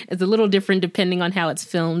it's a little different depending on how it's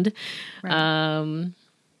filmed. Right.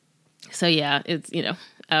 So yeah, it's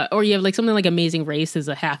or you have like something like Amazing Race is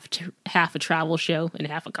a half a travel show and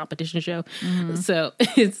half a competition show. So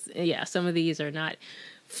it's some of these are not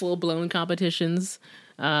full blown competitions,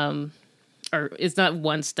 or it's not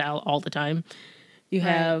one style all the time. You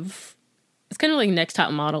have it's kind of like Next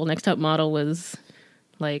Top Model. Next Top Model was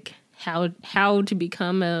like how to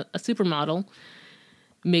become a supermodel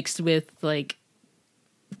mixed with like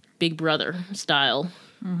Big Brother style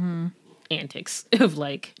antics of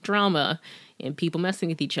like drama and people messing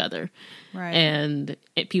with each other, Right. and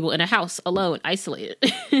people in a house alone, isolated.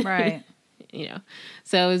 Right.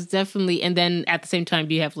 So it's definitely, and then at the same time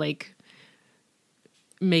you have like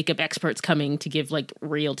makeup experts coming to give like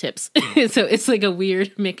real tips. So it's like a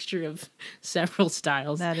weird mixture of several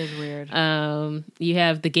styles. That is weird. You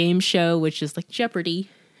have the game show, which is like Jeopardy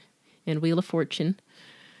and Wheel of Fortune,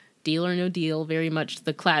 Deal or No Deal, very much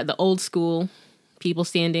the old school people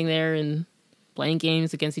standing there and playing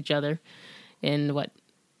games against each other. And what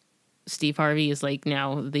Steve Harvey is like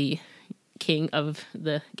now the king of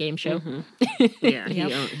the game show. Yeah,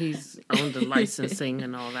 he's owned the licensing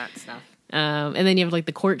and all that stuff. And then you have like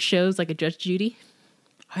the court shows, like a Judge Judy.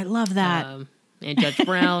 I love that. And Judge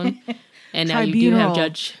Brown. And now you do have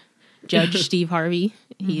Tribunal. Judge Steve Harvey.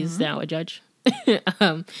 He's now a judge.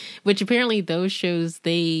 Which apparently those shows,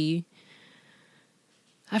 I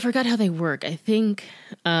forgot how they work. I think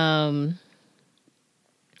it's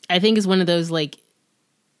one of those like,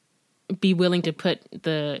 be willing to put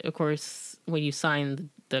of course, when you sign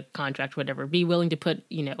the contract, whatever, be willing to put,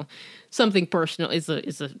 something personal is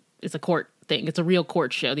a court thing. It's a real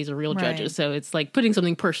court show. These are real Right. judges. So it's like putting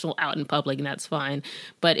something personal out in public, and that's fine.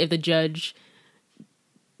 But if the judge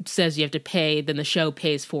says you have to pay, then the show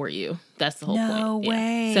pays for you. That's the whole point. No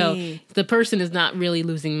way. So the person is not really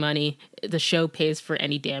losing money. The show pays for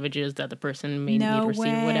any damages that the person may need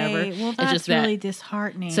receive, whatever. Well, that's it's just really that,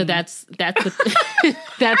 disheartening. So that's the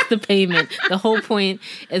that's the payment. The whole point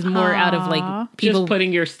is more out of like people just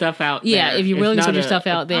putting your stuff out there. Yeah, if you're willing to put your stuff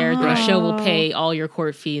out there, the show will Oh. pay all your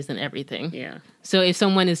court fees and everything. Yeah. So if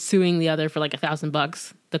someone is suing the other for like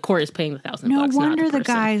 $1,000, the court is paying the $1,000. no not wonder the person.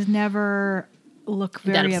 guys never look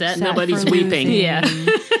very upset. Nobody's for weeping. losing. Yeah.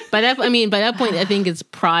 by that point, I think it's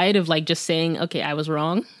pride of like just saying, okay, I was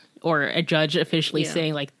wrong, or a judge officially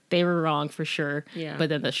saying like they were wrong for sure. Yeah. But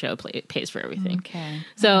then the show pays for everything. Okay.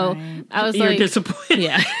 So All right. I was You're like, disappointed.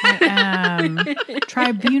 yeah.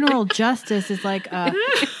 Tribunal justice is like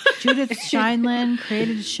Judith Scheinlin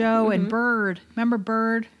created a show, and Bird. Remember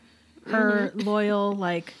Bird? Her loyal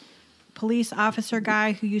like police officer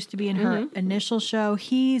guy who used to be in her initial show.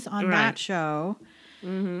 He's on that Right. show.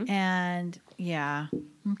 And yeah.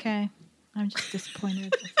 Okay. I'm just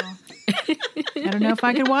disappointed. That's all. I don't know if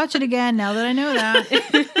I could watch it again now that I know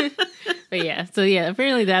that. But yeah, so yeah,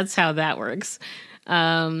 apparently that's how that works.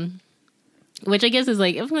 Which I guess is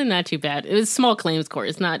like, it's not too bad. It was small claims court.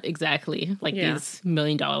 It's not exactly like these $1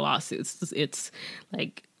 million lawsuits. It's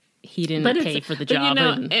like he didn't pay for the job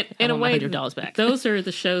and in a way, $100 back. Those are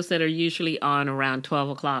the shows that are usually on around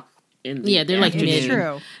 12 o'clock. Yeah, they're like It's mid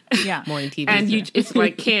true. Yeah. morning TV. And it's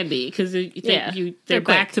like candy because Yeah. they're They're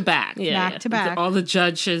back quick. to back. Yeah. Back to back. All the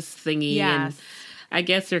judges thingy. Yes. And I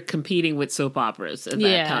guess they're competing with soap operas at that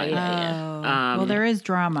Yeah, time. yeah. Well, there is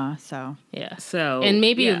drama, so. Yeah. So And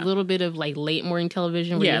maybe a little bit of like late morning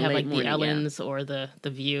television where Yeah, you have late like morning, the Ellens or the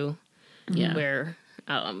View, Yeah. where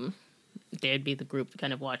they'd be the group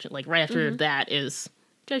kind of watching. Like right after that is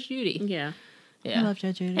Judge Judy. Yeah. Yeah. I love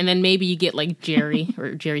Judge Judy. And then maybe you get like Jerry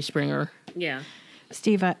or Jerry Springer. Yeah.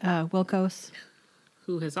 Steve Wilkos.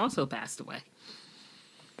 Who has also passed away.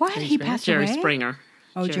 What? Jerry He Springer? passed Jerry away? Springer.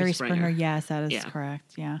 Oh, Jerry Springer. Yes, that is Yeah.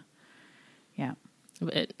 correct. Yeah. Yeah.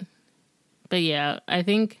 But yeah, I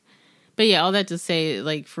think, all that to say,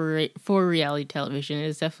 like for reality television,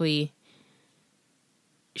 it's definitely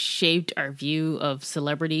shaped our view of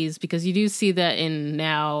celebrities, because you do see that in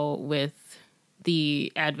now with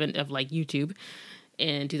the advent of like YouTube.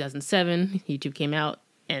 In 2007, YouTube came out,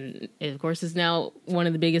 and it, of course, is now one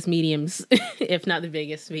of the biggest mediums, if not the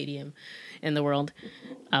biggest medium in the world,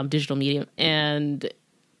 digital medium, and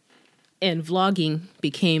vlogging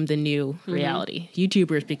became the new reality.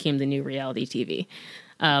 YouTubers became the new reality TV.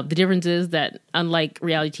 The difference is that unlike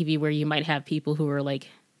reality TV, where you might have people who are like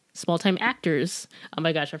small-time actors. Oh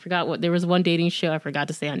my gosh, I forgot what, there was one dating show I forgot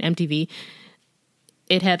to say on MTV.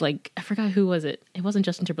 It had like, I forgot who was it. It wasn't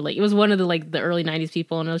Justin Timberlake. It was one of the like the early 90s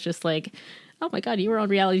people, and it was just like, oh my God, you were on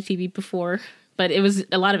reality TV before. But it was,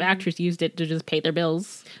 a lot of actors used it to just pay their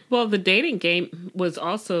bills. Well, the dating game was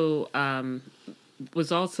also Oh,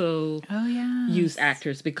 yeah. used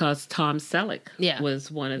actors because Tom Selleck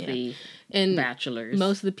was one of the And bachelors.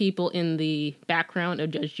 most of the people in the background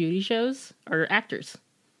of Judge Judy shows are actors.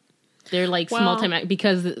 They're like small time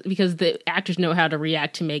because the actors know how to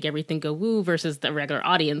react to make everything go woo versus the regular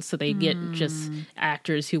audience, so they get just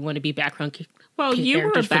actors who want to be background. Well, you were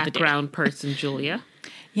a characters for the day. background person, Julia.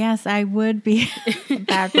 Yes, I would be a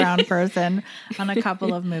background person on a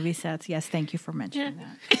couple of movie sets. Yes, thank you for mentioning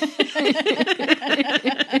that.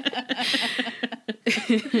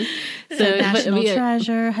 So National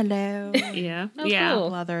Treasure, hello. Yeah, Oh, yeah,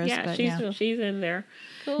 cool. Others, yeah. but She's in there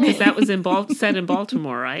Cool. because that was set in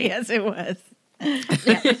Baltimore, right? Yes, it was. Yeah.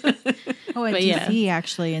 Oh, and But DC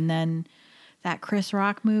actually, and then that Chris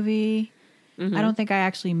Rock movie. I don't think I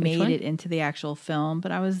actually made one? it into the actual film,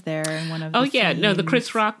 but I was there in one of. Oh the yeah, no, the scenes.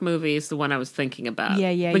 Chris Rock movie is the one I was thinking about.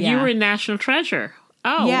 Yeah, But you yeah. were in National Treasure.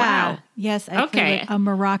 Oh Yeah. wow. Yes. I Okay. played a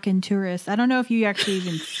Moroccan tourist. I don't know if you actually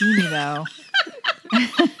even see me though,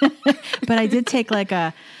 but I did take like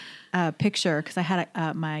a picture because I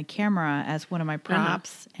had my camera as one of my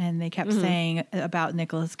props, and they kept saying about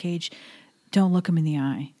Nicolas Cage, "Don't look him in the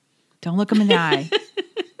eye. Don't look him in the eye."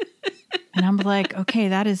 And I'm like, okay,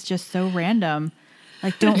 that is just so random.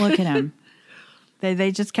 Like, don't look at him. They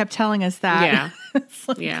just kept telling us that. Yeah. It's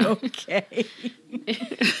like, Yeah. okay.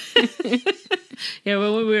 Yeah,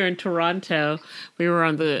 when we were in Toronto, we were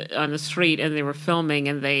on the street and they were filming,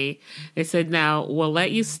 and they said, "Now we'll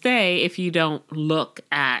let you stay if you don't look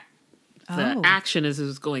at the Oh. action as it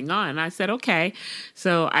was going on." And I said, "Okay."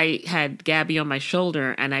 So I had Gabby on my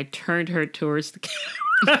shoulder and I turned her towards the camera.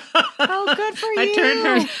 Oh, good for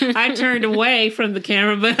you. I turned away from the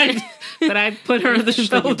camera, but I put her on the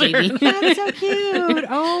shoulder. baby. That's so cute.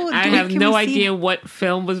 Oh, I can have we no see- idea what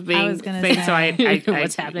film was being was gonna thing, so say. I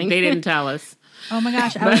What's happening. They didn't tell us. Oh my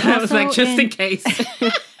gosh. But I was like, just in case.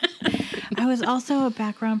 I was also a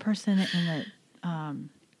background person in the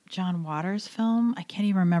John Waters film. I can't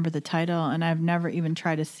even remember the title, and I've never even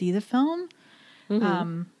tried to see the film.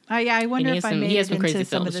 Mm-hmm. I wonder if I made it into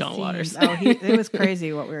some of the John scenes. Waters. It was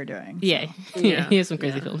crazy what we were doing. Yeah, Yeah. he has some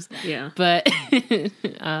crazy films. Yeah. But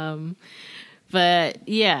but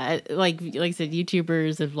yeah, like I said,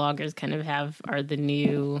 YouTubers and vloggers kind of are the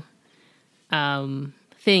new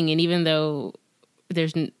thing. And even though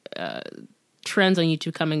there's trends on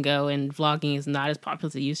YouTube come and go, and vlogging is not as popular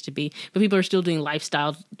as it used to be, but people are still doing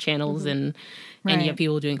lifestyle channels, and you have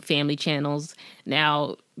people doing family channels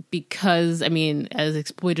now, because, I mean, as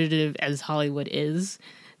exploitative as Hollywood is,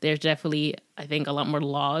 there's definitely, I think, a lot more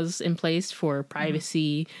laws in place for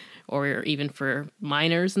privacy or even for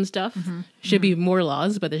minors and stuff. Should be more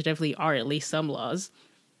laws, but there definitely are at least some laws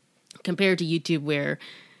compared to YouTube, where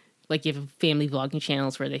like you have family vlogging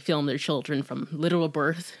channels where they film their children from literal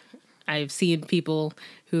birth. I've seen people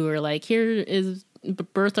who are like, here is the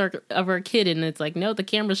birth of our kid, and it's like, no, the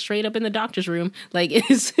camera's straight up in the doctor's room. Like,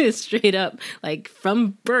 it's straight up, like,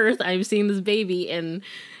 from birth, I've seen this baby, and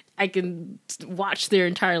I can watch their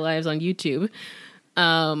entire lives on YouTube.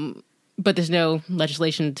 But there's no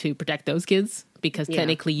legislation to protect those kids, because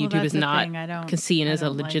technically YouTube is not seen as a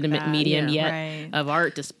legitimate medium yet of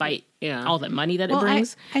art, despite all that money that it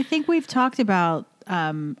brings. I think we've talked about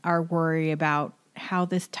our worry about how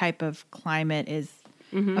this type of climate is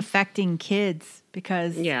affecting kids,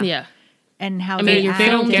 because and how they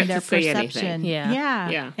don't get their to say perception.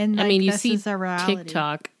 Anything. And I mean, you see reality.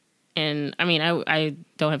 TikTok, and I mean, I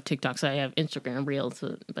don't have TikTok, so I have Instagram Reels,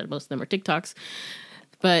 but most of them are TikToks.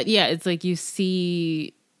 But yeah, it's like you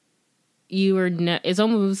see, it's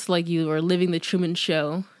almost like you are living the Truman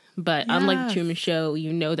Show, but unlike the Truman Show,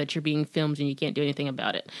 you know that you're being filmed and you can't do anything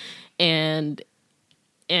about it. And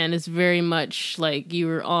it's very much like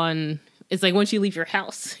it's like once you leave your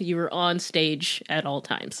house, you are on stage at all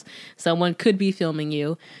times. Someone could be filming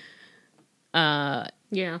you. Parents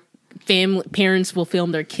will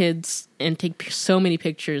film their kids and take so many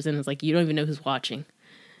pictures, and it's like, you don't even know who's watching.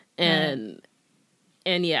 And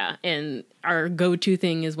our go-to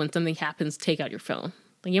thing is when something happens, take out your phone.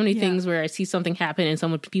 Like, you have any things where I see something happen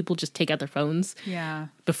and people just take out their phones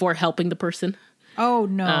before helping the person? Oh,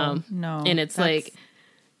 no, no. And it's like...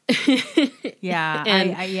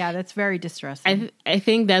 that's very distressing. I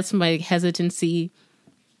think that's my hesitancy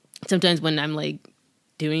sometimes when I'm like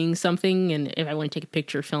doing something, and if I want to take a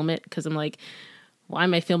picture, film it, because I'm like, why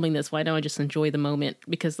am I filming this? Why don't I just enjoy the moment?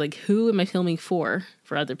 Because, like, who am I filming for?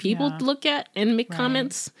 For other people to look at and make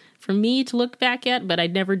comments? For me to look back at? But I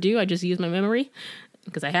never do. I just use my memory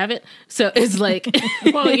because I have it. So it's like,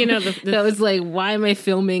 well, you know, so it's like, why am I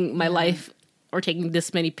filming my life or taking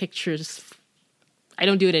this many pictures? I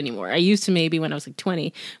don't do it anymore. I used to, maybe when I was like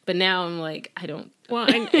 20, but now I'm like, I don't. Well,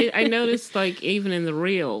 I noticed, like, even in the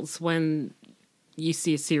reels, when you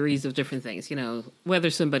see a series of different things, you know, whether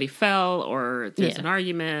somebody fell or there's an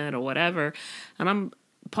argument or whatever. And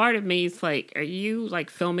part of me is like, are you like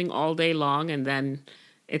filming all day long? And then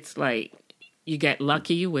it's like, you get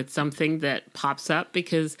lucky with something that pops up,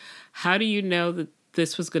 because how do you know that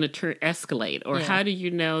this was going to escalate? Or how do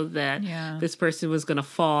you know that this person was going to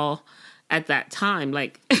fall at that time?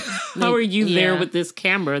 Like, how are you there with this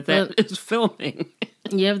camera that is filming?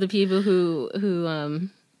 You have the people who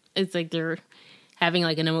it's like they're having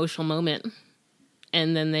like an emotional moment,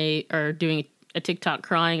 and then they are doing a TikTok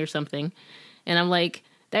crying or something. And I'm like,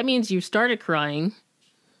 that means you started crying.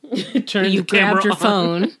 You grabbed your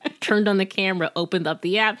phone, turned on the camera, opened up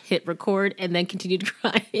the app, hit record, and then continued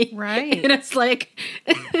crying. Right. And it's like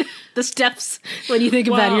the steps, when you think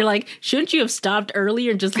about it, you're like, shouldn't you have stopped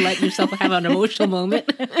earlier and just let yourself have an emotional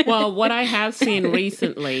moment? Well, what I have seen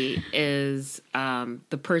recently is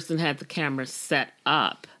the person had the camera set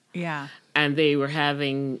up. Yeah. And they were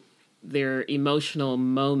having their emotional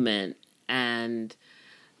moment, and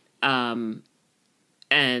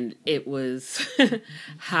it was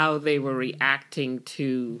how they were reacting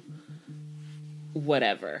to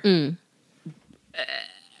whatever.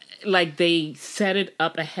 Like, they set it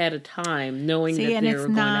up ahead of time, knowing that they were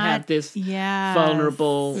going to have this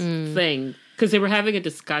vulnerable thing, because they were having a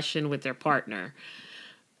discussion with their partner.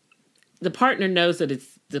 The partner knows that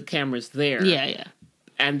the camera's there. Yeah.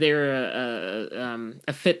 And they're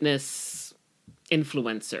a fitness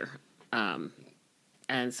influencer.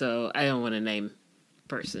 And so I don't want to name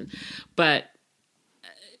person. But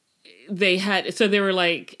they were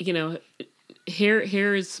like, you know,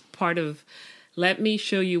 here's part of, let me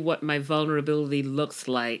show you what my vulnerability looks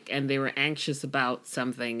like. And they were anxious about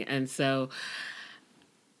something. And so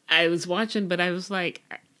I was watching, but I was like,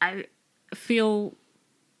 feel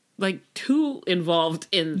like too involved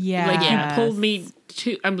in, like you pulled me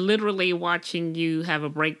to, I'm literally watching you have a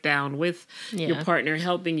breakdown with your partner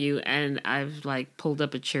helping you, and I've like pulled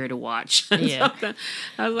up a chair to watch. Yeah.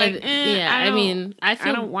 I was like, I mean, I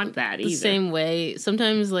don't want that either. The same way.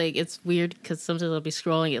 Sometimes like it's weird because sometimes I'll be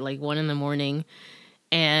scrolling at like 1 a.m.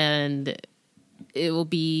 and it will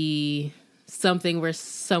be something where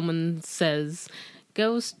someone says,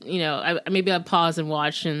 go, maybe I'll pause and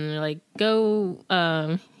watch, and they're like,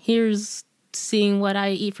 go, here's seeing what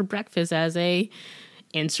I eat for breakfast as a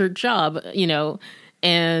insert job,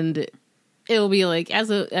 and it'll be like, as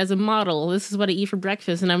a model, this is what I eat for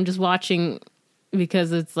breakfast, and I'm just watching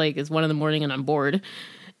because it's like, it's 1 a.m. and I'm bored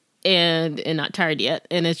and not tired yet,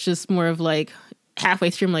 and it's just more of like halfway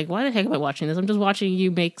through, I'm like, why the heck am I watching this? I'm just watching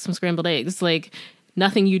you make some scrambled eggs. Like,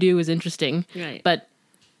 nothing you do is interesting, right?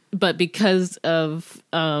 But because of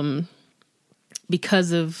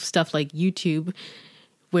stuff like YouTube,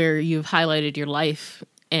 where you've highlighted your life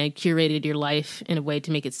and curated your life in a way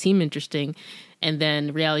to make it seem interesting, and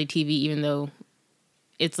then reality TV, even though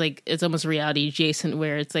it's like, it's almost reality adjacent,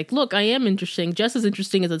 where it's like, look, I am interesting, just as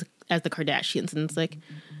interesting as the Kardashians, and it's like,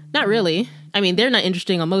 not really. I mean, they're not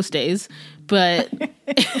interesting on most days, but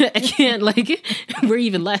I can't, like, we're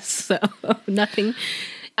even less, so nothing.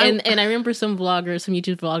 And I remember some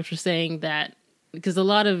YouTube vloggers were saying that, because a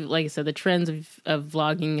lot of, like I said, the trends of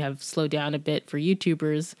vlogging have slowed down a bit for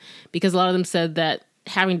YouTubers, because a lot of them said that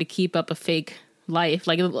having to keep up a fake life,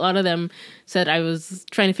 like a lot of them said, I was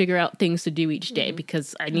trying to figure out things to do each day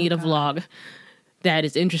because I need a vlog that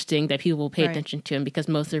is interesting, that people will pay attention to, and because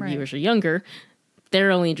most of their viewers are younger,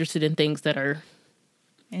 they're only interested in things that are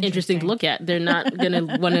interesting to look at. They're not going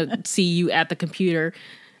to want to see you at the computer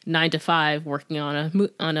 9 to 5 working on a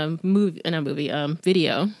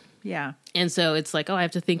video. Yeah. And so it's like, oh, I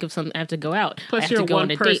have to think of something. I have to go out. Plus, you're a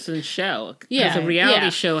one-person show. Yeah, because a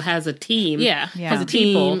reality show has a team. Yeah, has a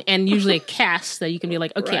team and usually a cast that you can be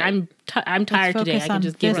like, okay, Right. I'm tired today. I can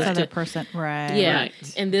just give this this other to person. Right. Yeah,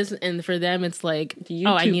 Right. and for them, it's like, The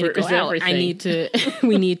oh, I need to YouTuber go is out. everything. I need to.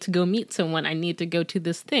 We need to go meet someone. I need to go to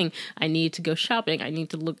this thing. I need to go shopping. I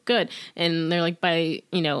need to look good. And they're like, they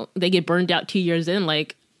get burned out 2 years in.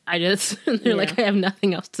 Like, they're like, I have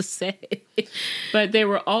nothing else to say. But they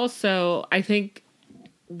were also, I think,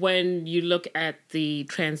 when you look at the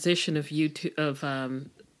transition of YouTube, of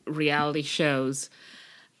reality shows,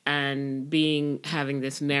 and having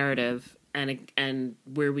this narrative, and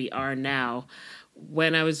where we are now,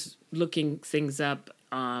 when I was looking things up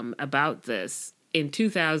about this in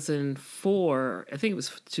 2004, I think it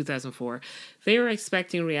was 2004, they were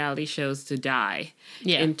expecting reality shows to die.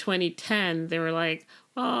 Yeah. In 2010, they were like,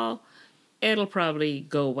 oh, it'll probably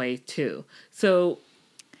go away too. So,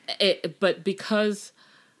 but because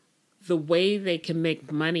the way they can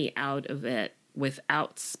make money out of it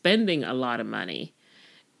without spending a lot of money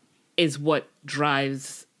is what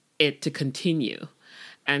drives it to continue.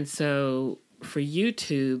 And so for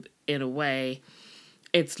YouTube, in a way,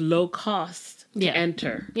 it's low cost to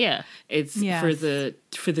enter. Yeah. It's for the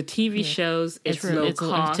TV shows, it's low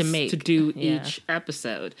cost to do each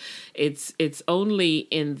episode. It's only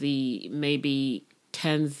in the maybe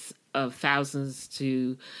tens of thousands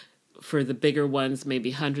for the bigger ones,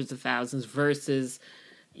 maybe hundreds of thousands, versus,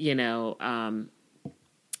 hitting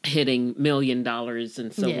 $1 million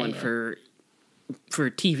and so on for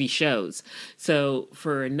TV shows. So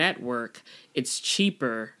for a network, it's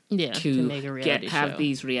cheaper to make a reality have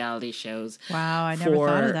these reality shows. Wow, I never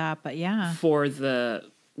thought of that, but yeah. For the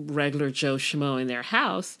regular Joe Schmo in their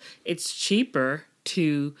house, it's cheaper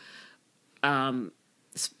to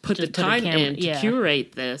put the time in to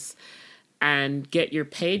curate this and get your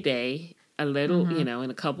payday a little, in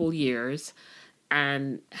a couple years,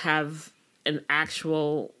 and have an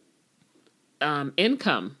actual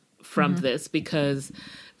income from this, because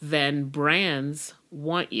then brands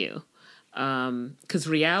want you. Because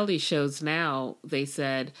reality shows now, they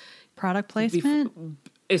said product placement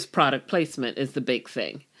is the big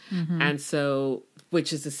thing. And so,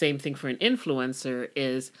 which is the same thing for an influencer,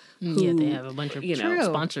 is who, they have a bunch of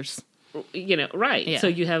sponsors. Right. Yeah. So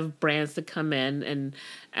you have brands that come in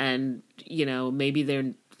and maybe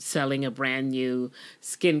they're selling a brand new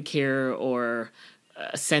skincare or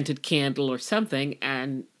a scented candle or something,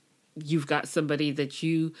 and you've got somebody that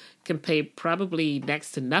you can pay probably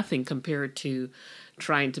next to nothing compared to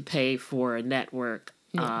trying to pay for a network,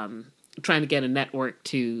 trying to get a network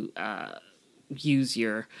to use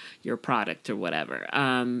your product or whatever.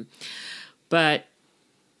 But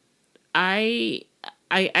I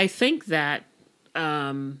think that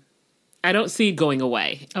I don't see it going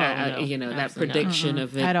away. Oh, no, you know, that absolutely not. prediction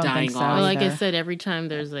of it I don't dying think so off. Well, like I either. said, every time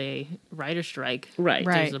there's a writer strike, Right.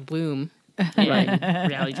 there's a boom in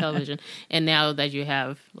reality television. And now that you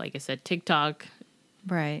have, like I said, TikTok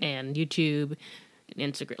Right. and YouTube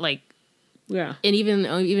and Instagram, like, Yeah. and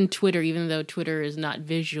even Twitter, even though Twitter is not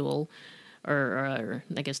visual, or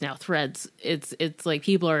I guess now Threads, it's like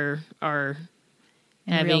people are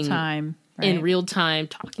In having real time. Right? in real time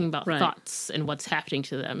talking about Right. thoughts and what's happening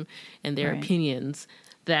to them and their Right. opinions.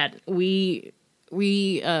 That we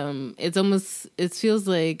it feels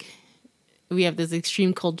like we have this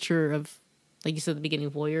extreme culture of, like you said at the beginning,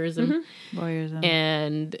 voyeurism, Voyeurism.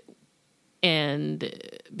 and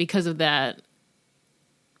because of that,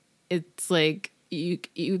 it's like you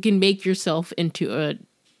can make yourself into a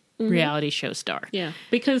reality show star. Yeah,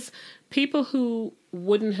 because people who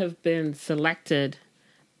wouldn't have been selected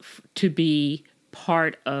to be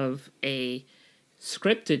part of a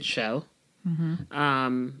scripted show,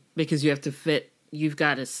 because you have to fit, you've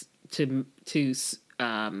got to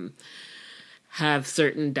have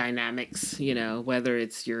certain dynamics, you know, whether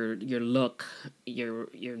it's your look, your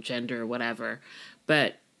gender, whatever.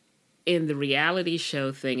 But in the reality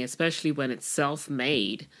show thing, especially when it's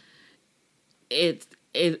self-made, it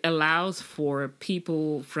allows for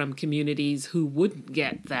people from communities who wouldn't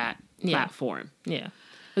get that platform. Yeah.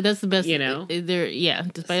 But that's the best, You know?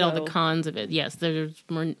 despite all the So- cons of it, yes, there's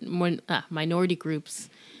more minority groups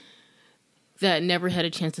that never had a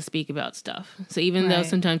chance to speak about stuff. So even though Right.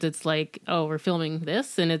 sometimes it's like, oh, we're filming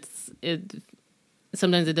this, and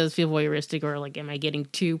sometimes it does feel voyeuristic, or like, am I getting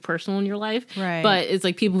too personal in your life? Right. But it's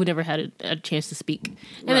like people who never had a chance to speak.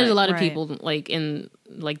 And there's a lot of Right. people like in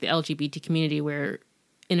like the LGBT community where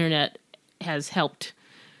internet has helped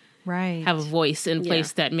Right. have a voice in a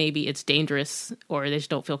place Yeah. that maybe it's dangerous or they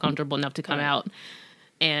just don't feel comfortable enough to come out.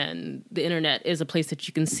 And the internet is a place that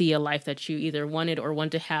you can see a life that you either wanted or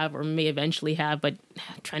want to have or may eventually have, but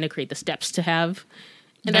trying to create the steps to have.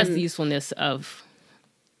 And that's the usefulness of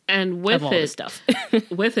And all this stuff.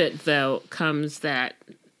 with it though comes that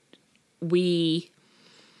we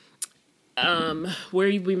where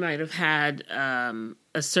we might have had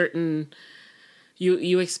a certain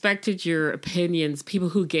you expected your opinions, people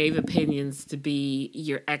who gave opinions, to be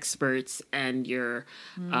your experts and your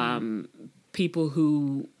people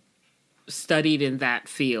who studied in that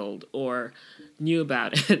field or knew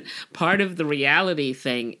about it. Part of the reality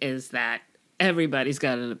thing is that everybody's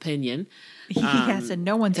got an opinion. Yes, and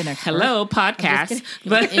no one's an expert. Hello, podcast.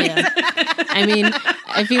 But Yeah. I mean,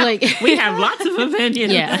 I feel like we have lots of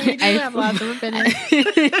opinions. yeah. We do have lots of opinions.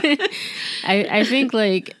 I think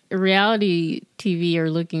like reality TV,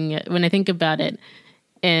 or looking at, when I think about it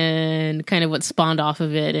and kind of what spawned off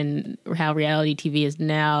of it and how reality TV is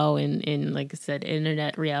now in like I said,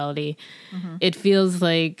 internet reality, it feels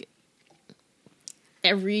like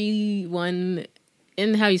everyone,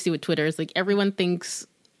 and how you see with Twitter, is like everyone thinks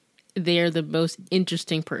they're the most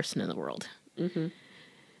interesting person in the world.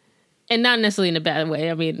 And not necessarily in a bad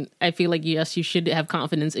way. I mean, I feel like, yes, you should have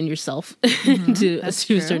confidence in yourself to a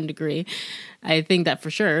certain degree. I think that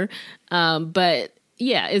for sure. But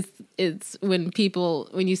yeah, it's when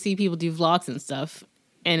you see people do vlogs and stuff,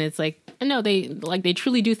 and it's like, no, they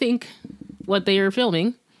truly do think what they are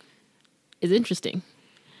filming is interesting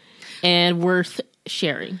and worth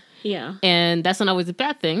sharing. Yeah. And that's not always a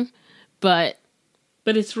bad thing, but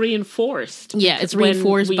it's reinforced. yeah, it's when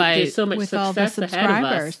reinforced by there's so much with all the success ahead of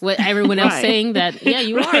us. subscribers. what everyone else Right. saying that, yeah,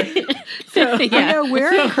 you are. So, I know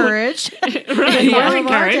we're encouraged. right, All we're of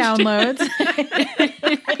our encouraged. downloads.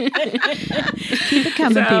 Keep it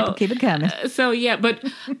coming, people. Keep it coming. So yeah, but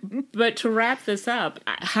to wrap this up,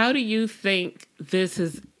 how do you think this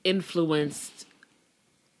has influenced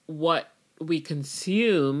what we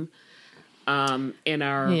consume in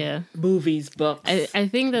our Yeah. movies, books, I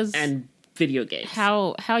think that's and video games?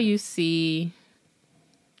 how you see,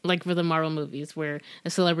 like for the Marvel movies, where a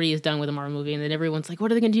celebrity is done with a Marvel movie, and then everyone's like,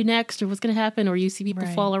 what are they going to do next, or what's going to happen? Or you see people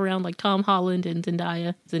Right. fall around, like Tom Holland and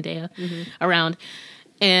Zendaya around,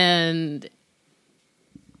 and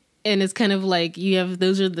it's kind of like you have,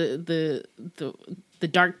 those are the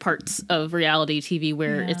dark parts of reality TV,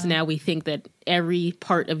 where it's now we think that every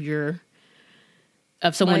part of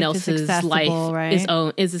someone Life is else's accessible, life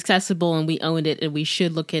right? is accessible, and we own it, and we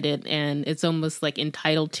should look at it, and it's almost like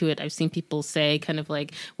entitled to it. I've seen people say kind of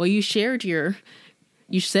like, well, you said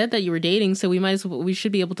that you were dating, so we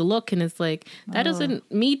should be able to look. And it's like, that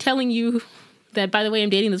doesn't, me telling you that, by the way, I'm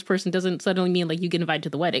dating this person, doesn't suddenly mean like you get invited to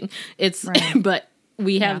the wedding. It's, Right. but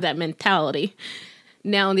we have that mentality.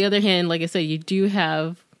 Now, on the other hand, like I said, you do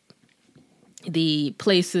have the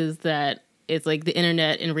places that it's like the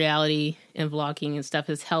internet and reality and vlogging and stuff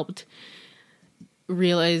has helped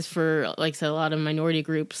realize for, like I said, a lot of minority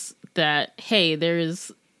groups that, hey,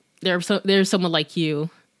 there's someone like you.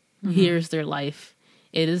 Here's their life.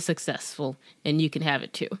 It is successful, and you can have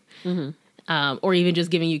it too. Or even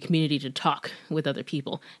just giving you community to talk with other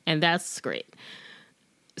people, and that's great.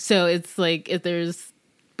 So it's like if there's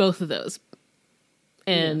both of those,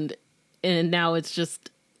 and now it's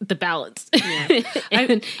just the balance,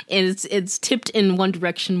 and it's tipped in one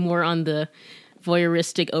direction more on the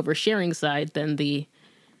voyeuristic oversharing side than the,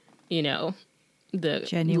 the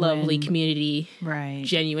genuine, lovely community, right,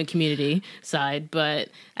 genuine community side. But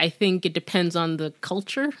I think it depends on the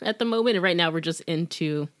culture at the moment, and right now we're just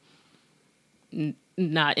into.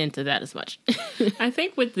 Not into that as much. I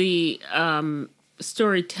think with the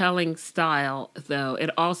storytelling style, though, it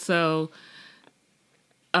also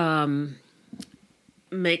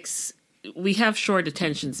makes... We have short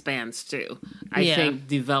attention spans, too. I think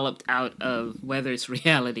developed out of whether it's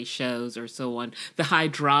reality shows or so on. The high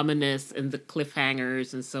dramaness and the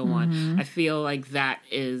cliffhangers and so on. I feel like that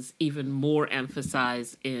is even more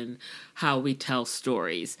emphasized in how we tell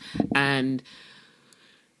stories. And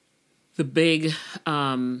the big,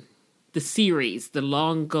 the series, the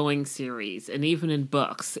long-going series, and even in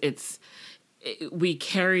books, we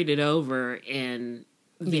carried it over in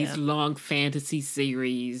these long fantasy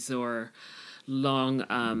series or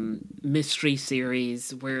long mystery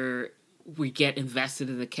series where we get invested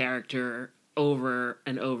in the character over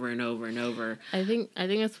and over and over and over. I think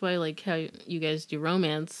that's why, like, how you guys do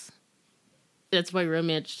romance. That's why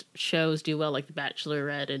romance shows do well, like The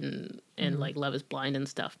Bachelorette and like Love is Blind and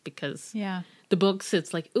stuff, because the books,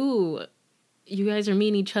 it's like, ooh, you guys are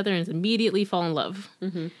meeting each other and immediately fall in love.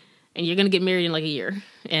 And you're going to get married in like a year.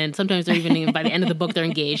 And sometimes they're even, by the end of the book, they're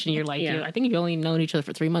engaged. And you're like, I think you've only known each other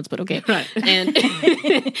for 3 months, but okay. Right. And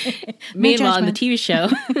meanwhile, in the TV show,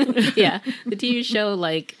 the TV show,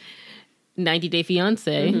 like 90 Day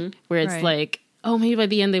Fiancé, where it's like, oh, maybe by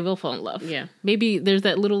the end they will fall in love. Yeah. Maybe there's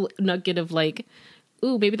that little nugget of like,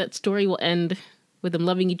 ooh, maybe that story will end with them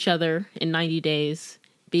loving each other in 90 days,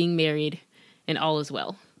 being married, and all is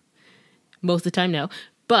well. Most of the time, no.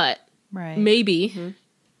 But maybe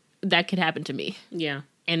that could happen to me. Yeah.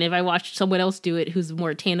 And if I watch someone else do it who's more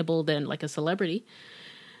attainable than like a celebrity,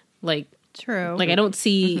 like... True. Like I don't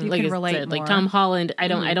see like I said, like Tom Holland. I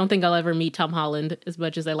don't think I'll ever meet Tom Holland as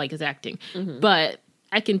much as I like his acting. But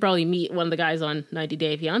I can probably meet one of the guys on 90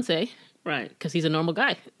 Day Fiancé. Right. Because he's a normal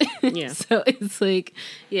guy. Yeah. So it's like,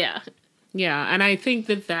 yeah. Yeah. And I think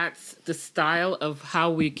that that's the style of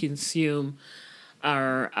how we consume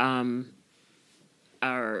our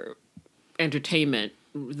entertainment,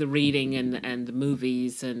 the reading and the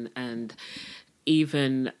movies and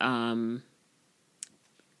even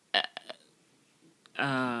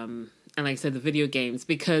and like I said, the video games,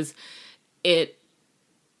 because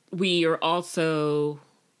we are also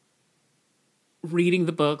reading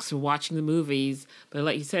the books or watching the movies, but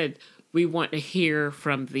like you said, we want to hear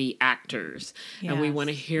from the actors and we want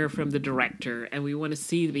to hear from the director and we want to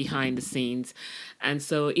see the behind the scenes. And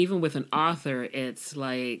so even with an author, it's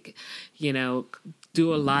like,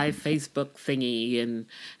 do a live Facebook thingy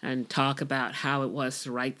and talk about how it was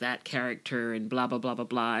to write that character and blah, blah, blah, blah,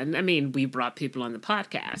 blah. And I mean, we brought people on the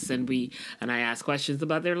podcast and I asked questions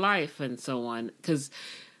about their life and so on, because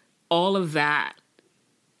all of that,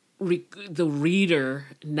 the reader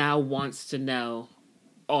now wants to know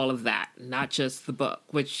all of that, not just the book,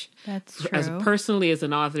 which that's true. As personally as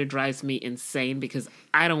an author drives me insane, because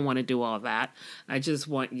I don't want to do all that. I just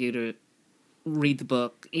want you to read the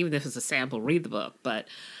book, even if it's a sample, read the book, but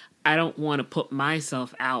I don't want to put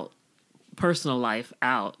myself out, personal life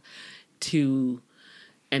out,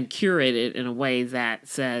 and curate it in a way that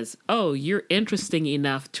says, oh, you're interesting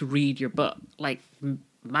enough to read your book. Like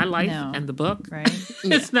my life and the book, right?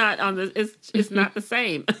 It's not on the, it's not the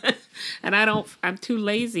same. And I'm too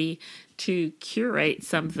lazy to curate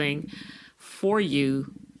something for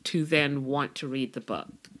you to then want to read the book.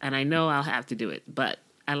 And I know I'll have to do it, but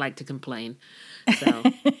I like to complain. So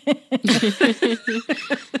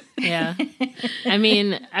yeah. I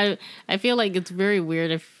mean, I feel like it's very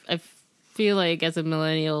weird. I feel like as a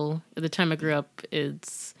millennial, at the time I grew up,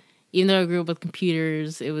 even though I grew up with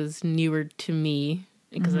computers, it was newer to me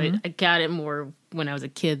because I got it more when I was a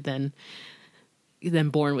kid than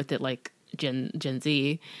born with it, like Gen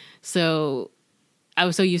Z. So I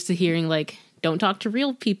was so used to hearing like, don't talk to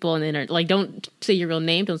real people on the internet. Like, don't say your real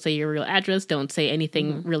name. Don't say your real address. Don't say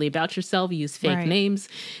anything really about yourself. Use fake names,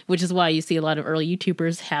 which is why you see a lot of early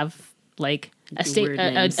YouTubers have like a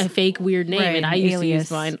fake weird name. Right, and I used to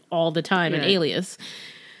use mine all the time, an alias.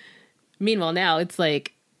 Meanwhile, now it's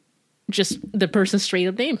like just the person's straight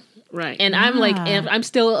up name. Right. And I'm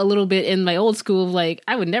still a little bit in my old school of like,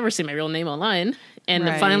 I would never say my real name online. And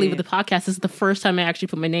Right. finally with the podcast, this is the first time I actually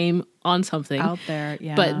put my name on something. Out there,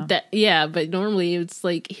 yeah. But normally it's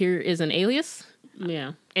like, here is an alias.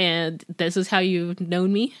 Yeah. And this is how you've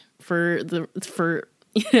known me for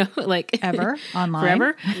like Ever online.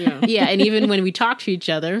 forever. Yeah. Yeah. And even when we talk to each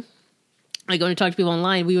other, like when we talk to people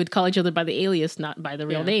online, we would call each other by the alias, not by the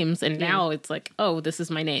real Yeah. names. And now it's like, oh, this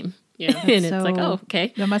is my name. Yeah. And it's like, oh,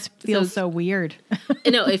 okay. That must feel so weird.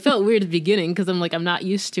 It felt weird at the beginning because I'm like, I'm not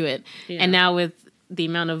used to it. Yeah. And now with the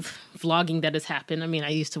amount of vlogging that has happened, I mean, I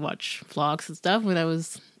used to watch vlogs and stuff when I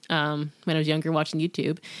was younger, watching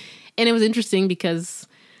YouTube. And it was interesting because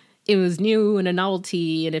it was new and a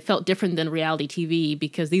novelty, and it felt different than reality TV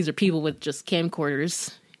because these are people with just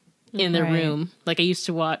camcorders in their Right. room. Like I used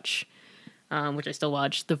to watch, which I still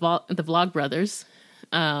watch, the Vlog Brothers.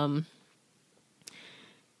 And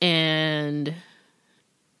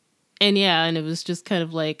it was just kind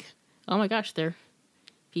of like, oh my gosh, they're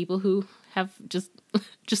people who have just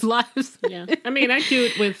lives. Yeah. I mean, I do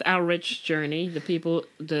it with Our Rich Journey, the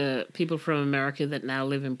people from America that now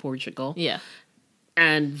live in Portugal. Yeah.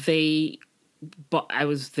 And I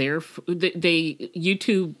was there. They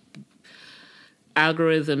YouTube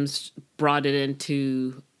algorithms brought it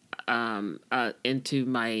into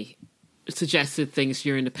my suggested things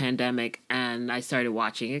during the pandemic, and I started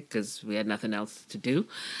watching it because we had nothing else to do.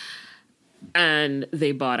 And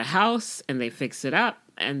they bought a house and they fixed it up,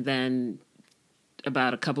 and then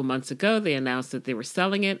about a couple months ago, they announced that they were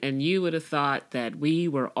selling it, and you would have thought that we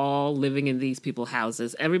were all living in these people's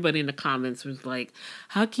houses. Everybody in the comments was like,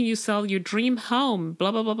 how can you sell your dream home?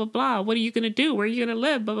 Blah, blah, blah, blah, blah. What are you going to do? Where are you going to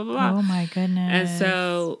live? Blah, blah, blah. Oh my goodness. And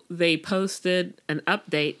so they posted an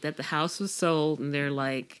update that the house was sold, and they're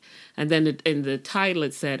like, and then in the title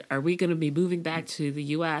it said, are we going to be moving back to the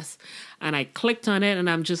U.S.? And I clicked on it, and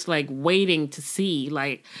I'm just like waiting to see,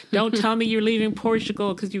 like, don't tell me you're leaving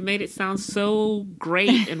Portugal because you made it sound so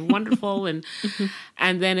great and wonderful. And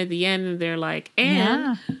then at the end, they're like,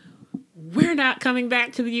 and we're not coming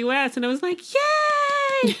back to the U.S. And I was like,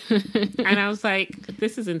 yay! And I was like,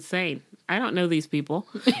 this is insane. I don't know these people,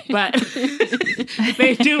 but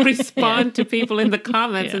they do respond to people in the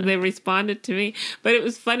comments, and they responded to me. But it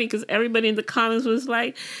was funny because everybody in the comments was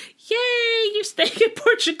like, yay, you're staying in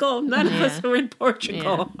Portugal. None of us are in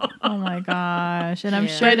Portugal. Yeah. Oh my gosh. And I'm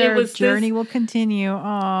sure But their journey will continue.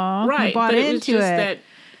 Oh, right. you bought but into it was just that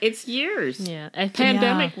it's years. Yeah.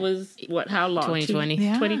 Pandemic was how long? 2020.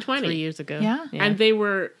 2020. 3 years ago. Yeah. And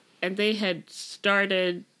they had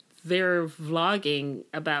started their vlogging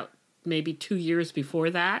about maybe 2 years before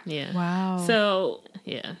that. Yeah. Wow. So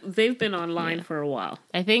Yeah. they've been online for a while.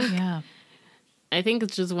 I think Yeah.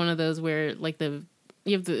 it's just one of those where like I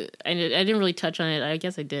didn't really touch on it. I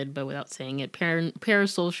guess I did, but without saying it.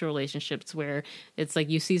 Parasocial relationships where it's like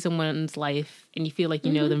you see someone's life and you feel like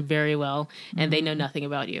you know them very well, and they know nothing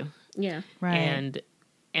about you. Yeah. Right.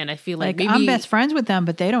 And I feel like maybe I'm best friends with them,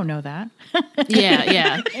 but they don't know that.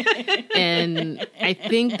 yeah. And I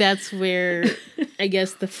think that's where I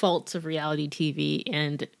guess the faults of reality TV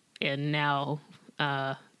and now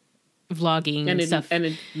vlogging and stuff, and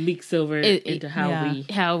it leaks over into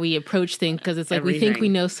how we approach things, because it's like we think we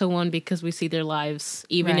know someone because we see their lives,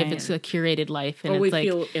 even if it's a curated life, and or it's we like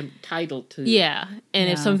feel entitled to. And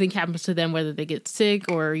if something happens to them, whether they get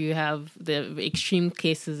sick or you have the extreme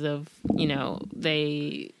cases of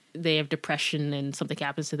they have depression and something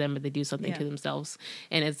happens to them, or they do something to themselves,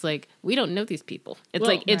 and it's like we don't know these people. It's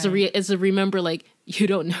it's a remember, like you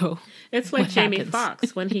don't know. It's like Jamie happens.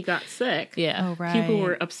 Foxx when he got sick. Oh, right. People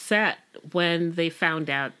were upset when they found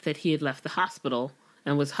out that he had left the hospital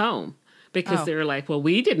and was home, because they were like, well,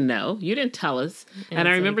 we didn't know. You didn't tell us. And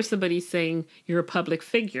I remember somebody saying, you're a public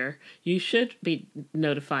figure. You should be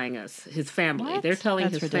notifying us, his family. What? They're telling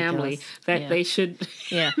That's his ridiculous. family that they should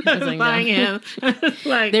notifying him.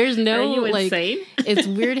 Like, there's no, are you like, insane? It's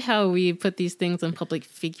weird how we put these things on public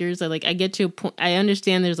figures. I get to a point. I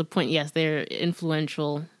understand there's a point. Yes, they're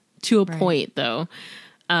influential to a point, though.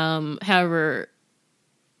 However,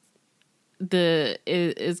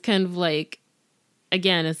 it's kind of like,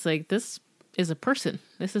 again, it's like, this is a person.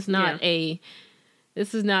 This is not they're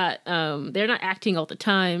not acting all the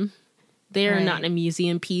time. They're not a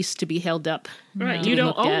museum piece to be held up. Right. You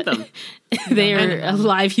don't own them. They're a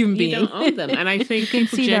live human being. You don't own them. And I think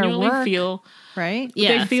people genuinely feel, right?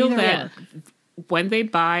 Yeah. they feel that when they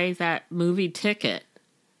buy that movie ticket,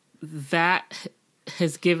 that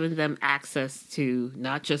has given them access to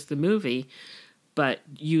not just the movie, but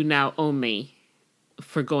you now own me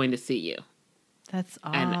for going to see you. That's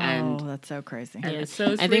and that's so crazy. And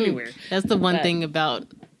so it's I really think weird. that's the one thing about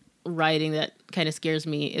writing that kind of scares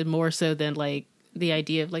me, is more so than like the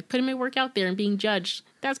idea of like putting my work out there and being judged.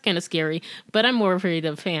 That's kind of scary, but I'm more afraid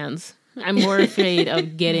of fans. I'm more afraid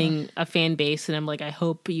of getting a fan base, and I'm like, I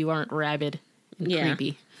hope you aren't rabid and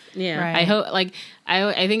creepy. Yeah. Right. I hope, like,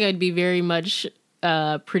 I think I'd be very much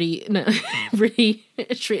pretty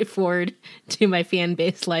straightforward to my fan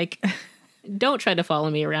base. Like, don't try to follow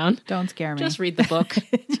me around. Don't scare me. Just read the book.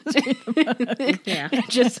 Yeah.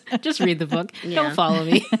 just read the book. Don't follow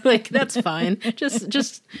me. Like, that's fine. Just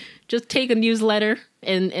take a newsletter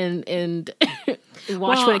and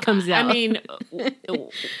watch when it comes out. I mean,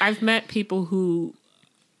 I've met people who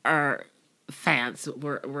are fans,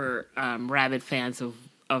 were rabid fans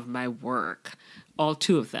of my work. All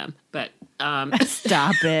two of them, but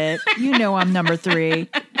Stop it. You know I'm number 3.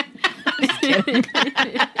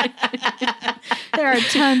 There are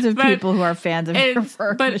tons of people who are fans of your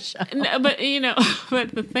work, Michelle. but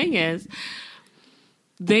but the thing is,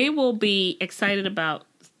 they will be excited about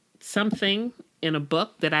something in a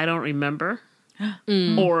book that I don't remember,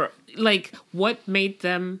 or like what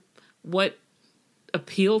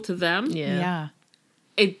appealed to them. Yeah.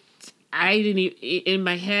 I didn't even, in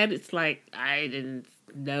my head, it's like, I didn't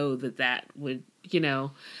know that would,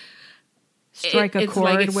 Strike a it's chord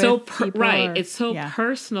like, it's with so people. right. It's so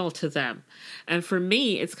personal to them. And for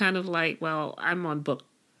me, it's kind of like, well, I'm on book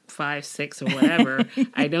 5, 6 or whatever.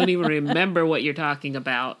 I don't even remember what you're talking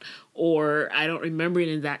about, or I don't remember it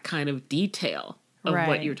in that kind of detail of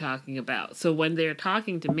what you're talking about. So when they're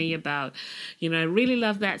talking to me about, I really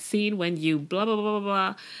love that scene when you blah, blah, blah, blah,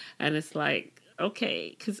 blah. And it's like,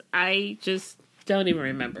 okay, because I just don't even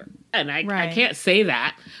remember. And I can't say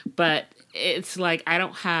that, but it's like I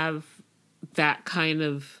don't have that kind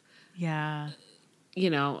of,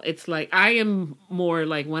 it's like I am more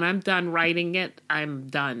like when I'm done writing it, I'm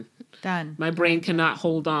done. Done. My brain cannot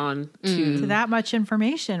hold on to that much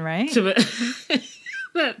information, right?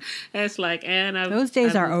 It's like, and those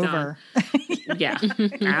days are over. Yeah.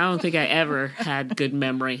 I don't think I ever had good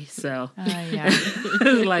memory. So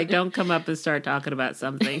it's like, don't come up and start talking about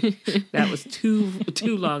something that was too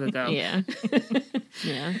long ago. Yeah.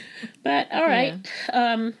 Yeah. But all right.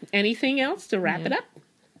 Anything else to wrap it up?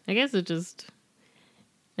 I guess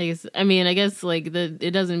like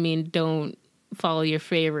it doesn't mean don't follow your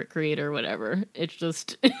favorite creator or whatever. It's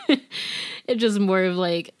just it's just more of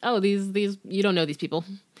like, oh, these you don't know these people.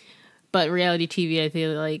 But reality TV, I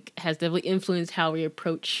feel like, has definitely influenced how we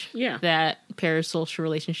approach that parasocial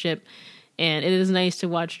relationship. And it is nice to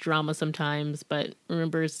watch drama sometimes, but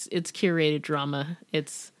remember, it's curated drama.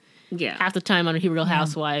 It's half the time on Real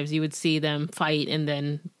Housewives, you would see them fight, and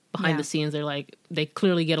then behind the scenes, they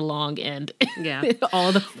clearly get along, and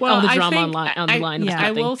all the drama on the line.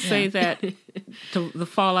 I will say that the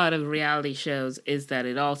fallout of reality shows is that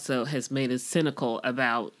it also has made us cynical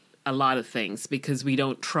about a lot of things because we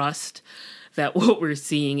don't trust that what we're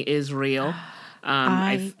seeing is real.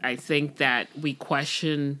 I think that we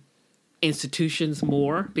question institutions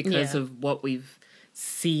more because of what we've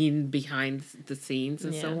seen behind the scenes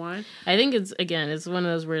and so on. I think it's one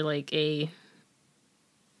of those where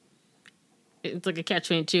it's like a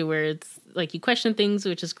catch-22 where it's like you question things,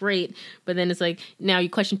 which is great, but then it's like now you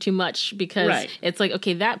question too much because it's like,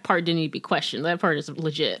 okay, that part didn't need to be questioned. That part is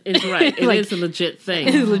legit. It's right. It is a legit thing.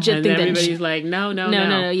 It's a legit and thing. Everybody's like, no.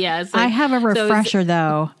 Yeah, it's like, I have a refresher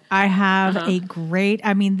though. I have a great.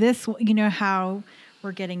 I mean, this. You know how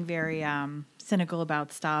we're getting very cynical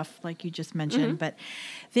about stuff, like you just mentioned, but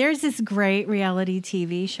there's this great reality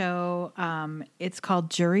TV show. It's called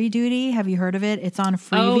Jury Duty. Have you heard of it? It's on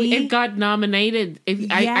Freevee. Oh, it got nominated.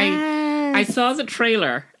 I saw the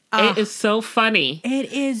trailer. It is so funny.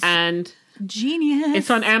 It is and genius. It's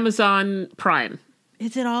on Amazon Prime.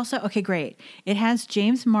 Is it also? Okay, great. It has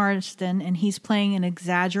James Marsden, and he's playing an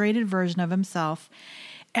exaggerated version of himself.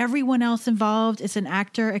 Everyone else involved is an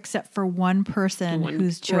actor except for one person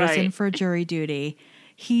who's chosen for jury duty.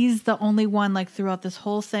 He's the only one, like, throughout this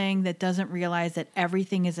whole thing that doesn't realize that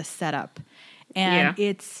everything is a setup. And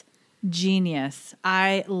it's genius.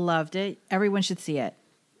 I loved it. Everyone should see it.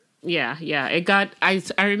 Yeah. It got. I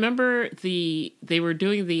remember they were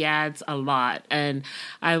doing the ads a lot, and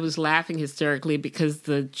I was laughing hysterically because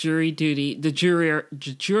the juror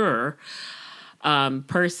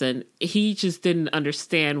person, he just didn't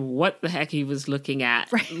understand what the heck he was looking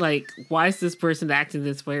at. Right. Like, why is this person acting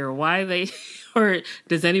this way, or or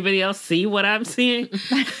does anybody else see what I'm seeing?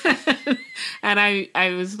 And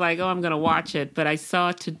I was like, oh, I'm going to watch it. But I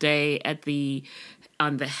saw today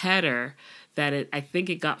on the header that I think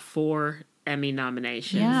it got 4 Emmy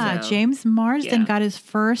nominations. Yeah, so, James Marsden got his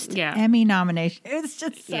first Emmy nomination. It's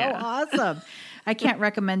just so awesome. I can't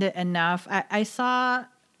recommend it enough. I saw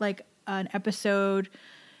like an episode,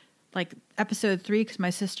 like episode 3, because my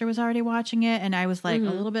sister was already watching it, and I was like a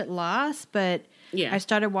little bit lost, but I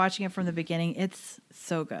started watching it from the beginning. It's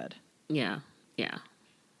so good. Yeah.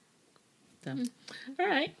 So, all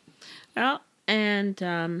right. Well,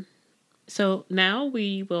 and so now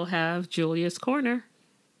we will have Julia's Corner.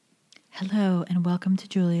 Hello, and welcome to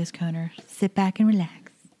Julia's Corner. Sit back and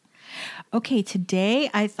relax. Okay, today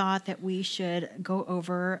I thought that we should go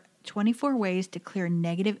over 24 ways to clear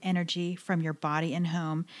negative energy from your body and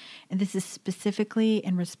home. And this is specifically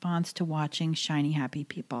in response to watching Shiny Happy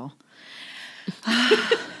People.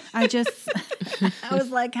 I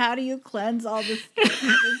was like, how do you cleanse all this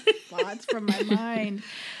thoughts from my mind?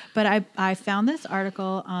 But I found this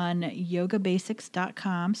article on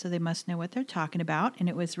yogabasics.com, so they must know what they're talking about. And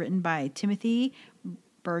it was written by Timothy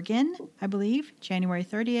Bergen, I believe, January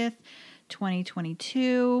 30th,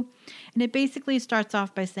 2022. And it basically starts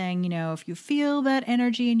off by saying, if you feel that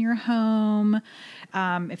energy in your home,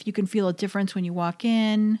 if you can feel a difference when you walk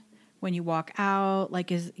in, when you walk out,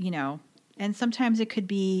 and sometimes it could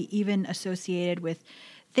be even associated with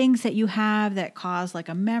things that you have that cause like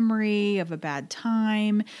a memory of a bad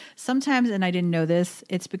time. Sometimes, and I didn't know this,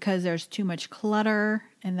 it's because there's too much clutter,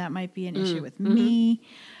 and that might be an issue with me.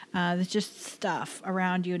 There's just stuff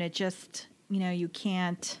around you, and it just, you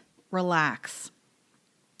can't relax.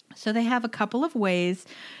 So they have a couple of ways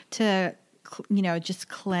to, just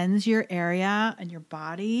cleanse your area and your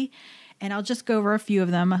body. And I'll just go over a few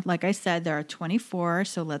of them. Like I said, there are 24.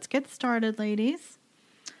 So let's get started, ladies.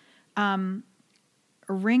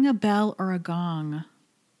 Ring a bell or a gong.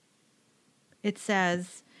 It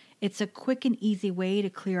says it's a quick and easy way to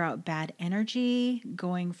clear out bad energy,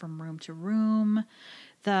 going from room to room.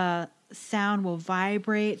 The sound will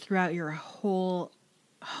vibrate throughout your whole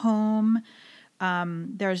home.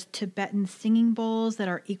 There's Tibetan singing bowls that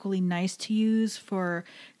are equally nice to use for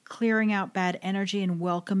clearing out bad energy and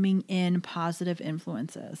welcoming in positive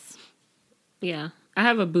influences. Yeah. I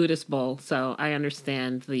have a Buddhist bowl, so I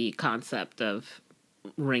understand the concept of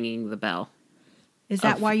ringing the bell. Is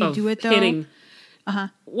that why you do it, though? Hitting.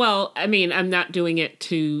 Well, I mean, I'm not doing it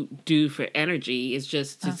to do for energy. It's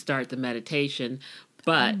just to start the meditation.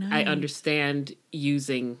 But I understand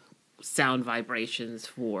using sound vibrations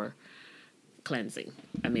for cleansing.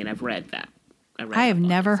 I mean, I've read that. I have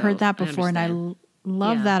never heard that before, and I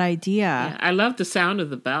love that idea. Yeah. I love the sound of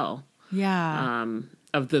the bell. Yeah.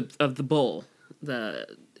 Of the bowl.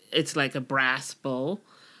 It's like a brass bowl.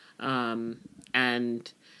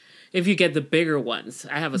 And if you get the bigger ones,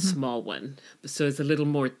 I have a small one, so it's a little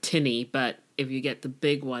more tinny, but if you get the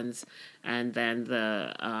big ones and then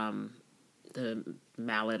the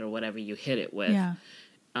mallet or whatever you hit it with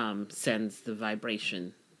sends the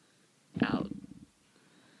vibration out.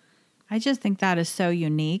 I just think that is so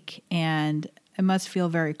unique, and it must feel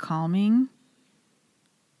very calming.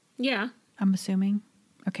 Yeah. I'm assuming.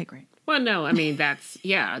 Okay, great. Well, no, I mean,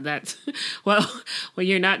 well,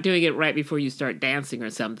 you're not doing it right before you start dancing or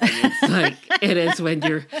something. It's like it is when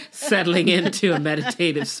you're settling into a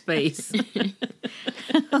meditative space.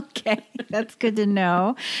 Okay, that's good to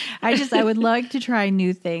know. I would like to try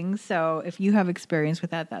new things. So if you have experience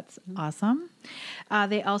with that, that's awesome.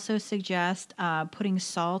 They also suggest putting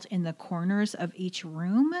salt in the corners of each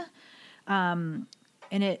room. And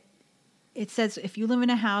it says if you live in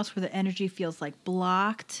a house where the energy feels like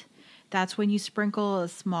blocked, that's when you sprinkle a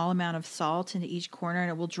small amount of salt into each corner, and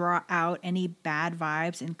it will draw out any bad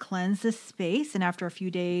vibes and cleanse the space. And after a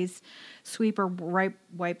few days, sweep or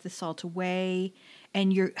wipe the salt away.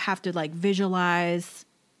 And you have to visualize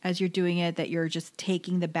as you're doing it that you're just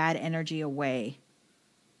taking the bad energy away.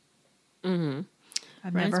 Mm-hmm.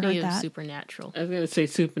 I've never heard that. Supernatural. I was going to say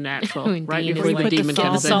supernatural, right Dean before the demon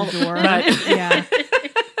comes in. But, yeah.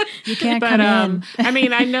 You can't come in. I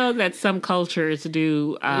mean, I know that some cultures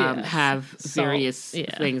do have various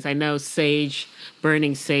things. I know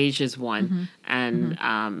burning sage is one. And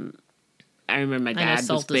I remember my dad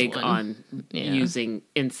was big on using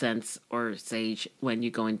incense or sage when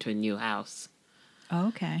you go into a new house. Oh,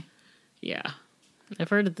 okay. Yeah. I've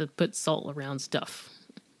heard of put salt around stuff.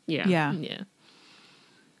 Yeah. Yeah.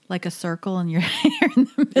 Like a circle, and you're in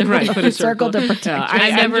the middle right, of put a circle to protect you.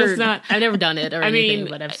 I've never done it or anything,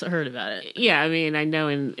 but I've heard about it. Yeah, I mean, I know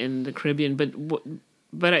in the Caribbean,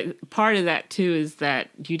 but part of that too is that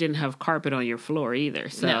you didn't have carpet on your floor either.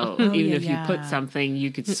 So even if you put something,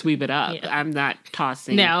 you could sweep it up. Yeah. I'm not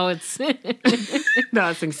tossing. Now it's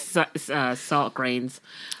tossing salt grains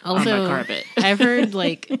also, on my carpet. I've heard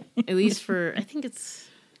at least for I think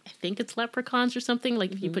it's leprechauns or something.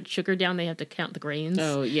 Like if you put sugar down, they have to count the grains.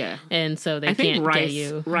 Oh yeah, and so they can't get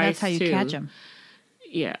you. Rice That's how you too. catch them.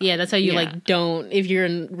 Yeah. Yeah, that's how you Yeah. like don't, if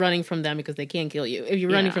you're running from them because they can kill you. If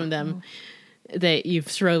you're running Yeah. from them, that you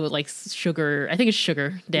throw like sugar, I think it's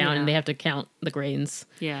sugar down, Yeah. and they have to count the grains.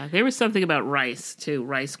 Yeah. There was something about rice too,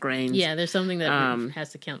 rice grains. Yeah, there's something that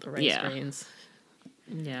has to count the rice yeah. grains.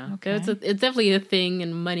 Yeah. So it's definitely a thing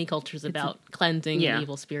in many cultures about cleansing Yeah.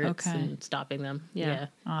 evil spirits and stopping them. Yeah.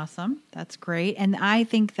 Awesome. That's great. And I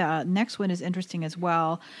think the next one is interesting as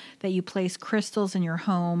well, that you place crystals in your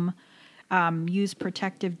home. Use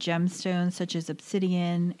protective gemstones such as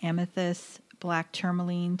obsidian, amethyst, black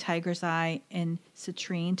tourmaline, tiger's eye, and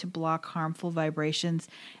citrine to block harmful vibrations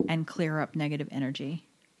and clear up negative energy.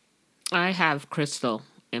 I have crystal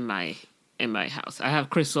in my house. I have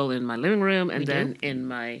crystal in my living room, and then in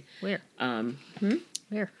my Where?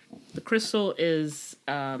 Where? the crystal is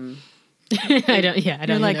I don't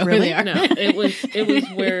You're like like, know where really? they are. no, it was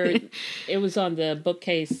where it was on the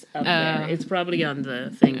bookcase up there. It's probably on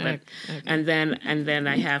the thing, but Okay. and then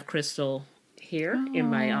I have crystal here in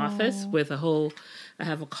my office with I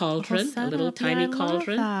have a cauldron, a little tiny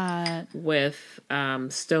cauldron with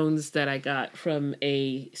stones that I got from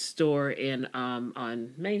a store in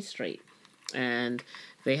on Main Street, and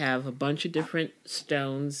they have a bunch of different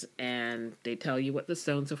stones, and they tell you what the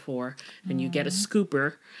stones are for, and you get a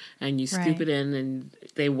scooper, and you scoop it in, and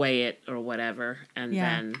they weigh it or whatever, and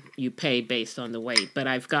then you pay based on the weight. But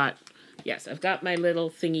I've got my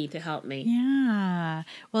little thingy to help me. Yeah.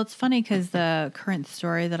 Well, it's funny because the current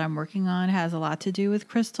story that I'm working on has a lot to do with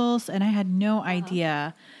crystals, and I had no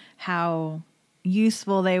idea how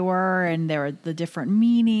useful they were, and there were the different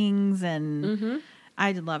meanings, and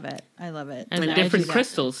I love it. I love it. And And I different just-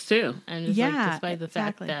 crystals too. And it's Yeah, like, despite the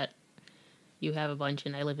exactly. fact that you have a bunch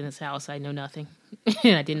and I live in this house, I know nothing.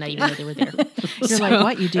 And I did not even know they were there. You're like,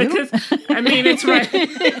 what, you do? Because, I mean, it's right.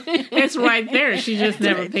 It's right there. She just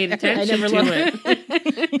never paid attention to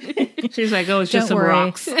it. She's like, "Oh, it's just Don't some worry.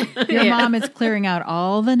 rocks." Your mom is clearing out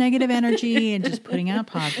all the negative energy and just putting out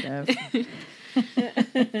positive.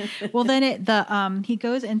 Well, then he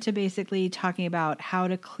goes into basically talking about how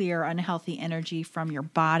to clear unhealthy energy from your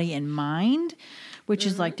body and mind, which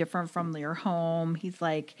is like different from your home. He's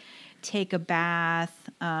like, take a bath.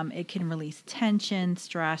 It can release tension,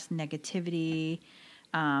 stress, negativity.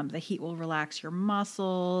 The heat will relax your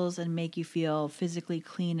muscles and make you feel physically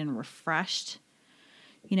clean and refreshed.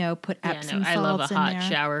 You know, put Epsom salts I love a in hot there.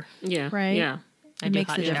 shower. Yeah. Right? Yeah. I It do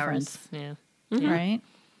makes hot a showers. difference. Yeah.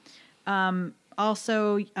 Right?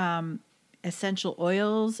 Also, essential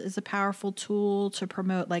oils is a powerful tool to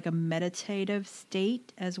promote like a meditative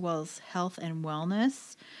state as well as health and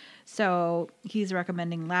wellness. So he's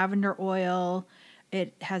recommending lavender oil.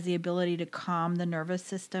 It has the ability to calm the nervous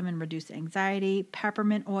system and reduce anxiety.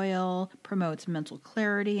 Peppermint oil promotes mental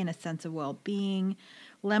clarity and a sense of well-being.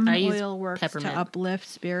 Lemon I use oil works peppermint. to uplift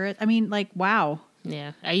spirit. I mean, like, wow.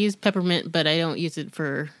 Yeah. I use peppermint, but I don't use it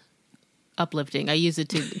for uplifting. I use it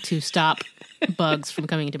to stop bugs from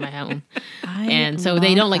coming into my home. And so they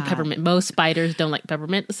love don't like that. peppermint. Most spiders don't like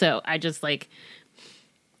peppermint. So I just like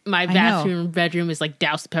my bedroom is like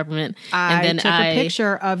doused with peppermint. I and then took a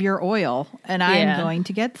picture of your oil, and I'm going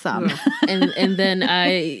to get some. and then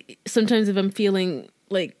I sometimes if I'm feeling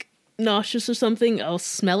like nauseous or something, I'll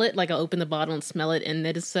smell it. Like I'll open the bottle and smell it, and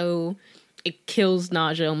it kills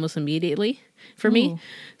nausea almost immediately for me.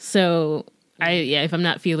 So if I'm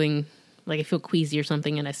not feeling like I feel queasy or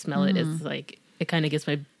something and I smell it, it's like it kind of gets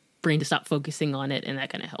my brain to stop focusing on it, and that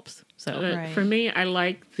kind of helps. So Right. For me, I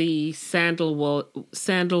like the sandalwood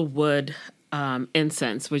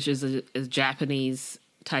incense, which is a Japanese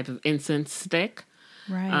type of incense stick.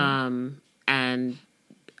 Right. And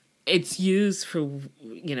it's used for,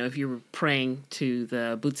 if you're praying to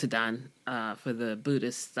the Butsudan for the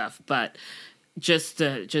Buddhist stuff, but just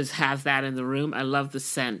have that in the room. I love the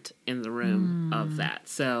scent in the room of that.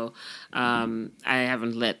 So I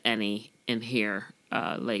haven't lit any in here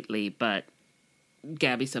lately, but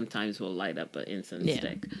Gabby sometimes will light up an incense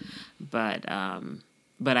stick. But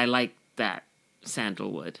I like that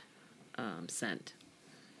sandalwood scent.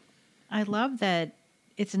 I love that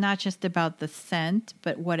it's not just about the scent,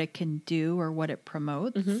 but what it can do or what it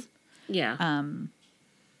promotes. Yeah.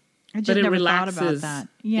 I just But it never relaxes. thought about that.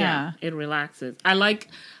 Yeah. It relaxes. I like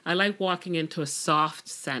walking into a soft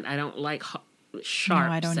scent. I don't like sharp.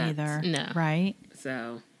 No, I don't scents. either. No. Right?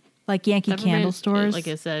 So Like Yankee Peppermint, candle stores. like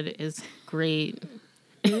I said, is great.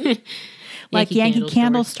 Like Yankee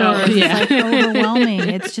candle stores. Oh, yeah. It's like overwhelming.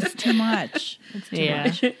 It's just too much. It's too Yeah.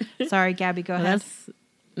 much. Sorry, Gabby, go ahead.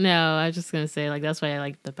 No, I was just gonna say like that's why I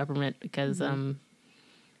like the peppermint because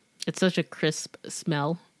it's such a crisp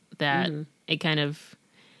smell that it kind of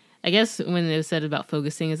I guess when it was said about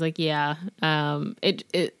focusing, it's like, yeah,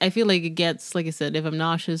 I feel like it gets, like I said, if I'm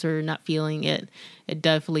nauseous or not feeling it, it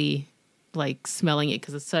definitely like smelling it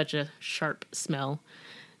because it's such a sharp smell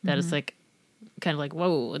that it's like kind of like,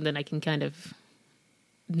 whoa. And then I can kind of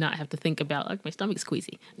not have to think about like my stomach's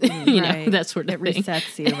queasy, you know, that sort of thing. It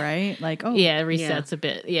resets you, right? Like, oh, yeah, it resets a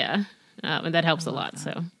bit. Yeah. And that helps a lot. That.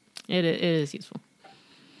 So it is useful.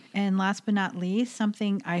 And last but not least,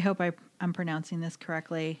 something, I hope I'm pronouncing this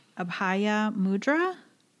correctly, Abhaya Mudra.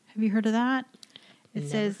 Have you heard of that? It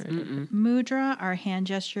says mudra are hand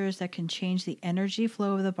gestures that can change the energy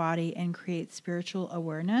flow of the body and create spiritual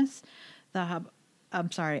awareness. Abhaya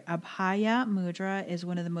Mudra is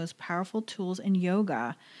one of the most powerful tools in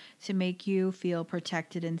yoga to make you feel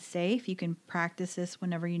protected and safe. You can practice this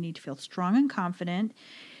whenever you need to feel strong and confident.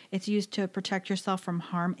 It's used to protect yourself from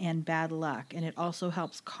harm and bad luck, and it also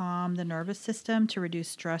helps calm the nervous system to reduce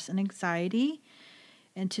stress and anxiety.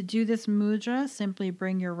 And to do this mudra, simply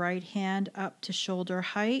bring your right hand up to shoulder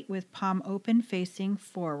height with palm open facing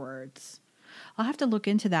forwards. I'll have to look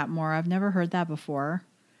into that more. I've never heard that before.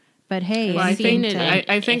 But hey, well, I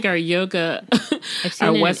think our yoga,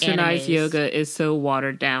 our westernized yoga is so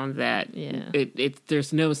watered down that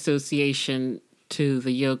there's no association to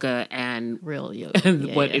the yoga and real yoga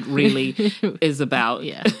and what it really is about,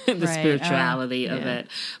 the spirituality of it.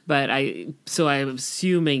 But I'm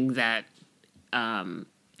assuming that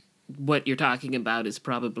what you're talking about is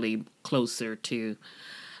probably closer to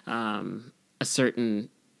a certain,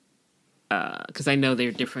 because I know there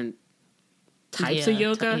are different types of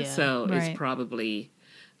yoga, so it's probably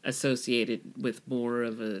associated with more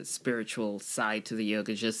of a spiritual side to the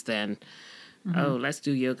yoga just than let's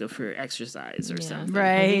do yoga for exercise or something.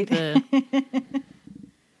 Right.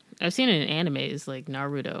 I've seen it in animes like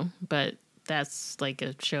Naruto, but that's like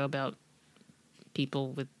a show about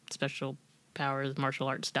people with special powers, martial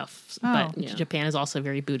arts stuff. But Japan is also a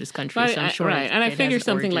very Buddhist country, so I'm sure. Right, and I figure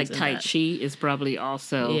something like Tai Chi is probably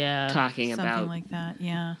also talking about something like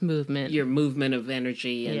that. Movement, your movement of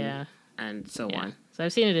energy, and so on. So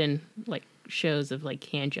I've seen it in like shows of like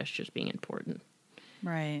hand gestures being important.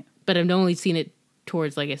 Right. But I've only seen it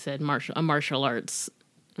towards, like I said, martial arts.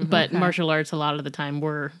 But martial arts a lot of the time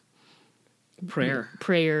were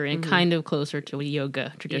prayer and kind of closer to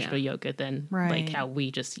yoga, traditional yoga, than like how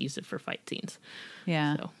we just use it for fight scenes.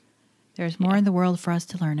 Yeah. So, there's more in the world for us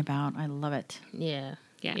to learn about. I love it. Yeah.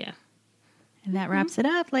 And that wraps it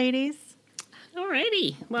up, ladies.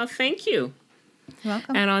 Alrighty. Well, thank you. You're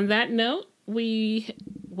welcome. And on that note, what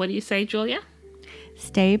do you say, Julia?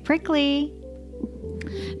 Stay prickly.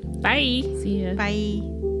 Bye. See ya.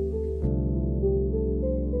 Bye.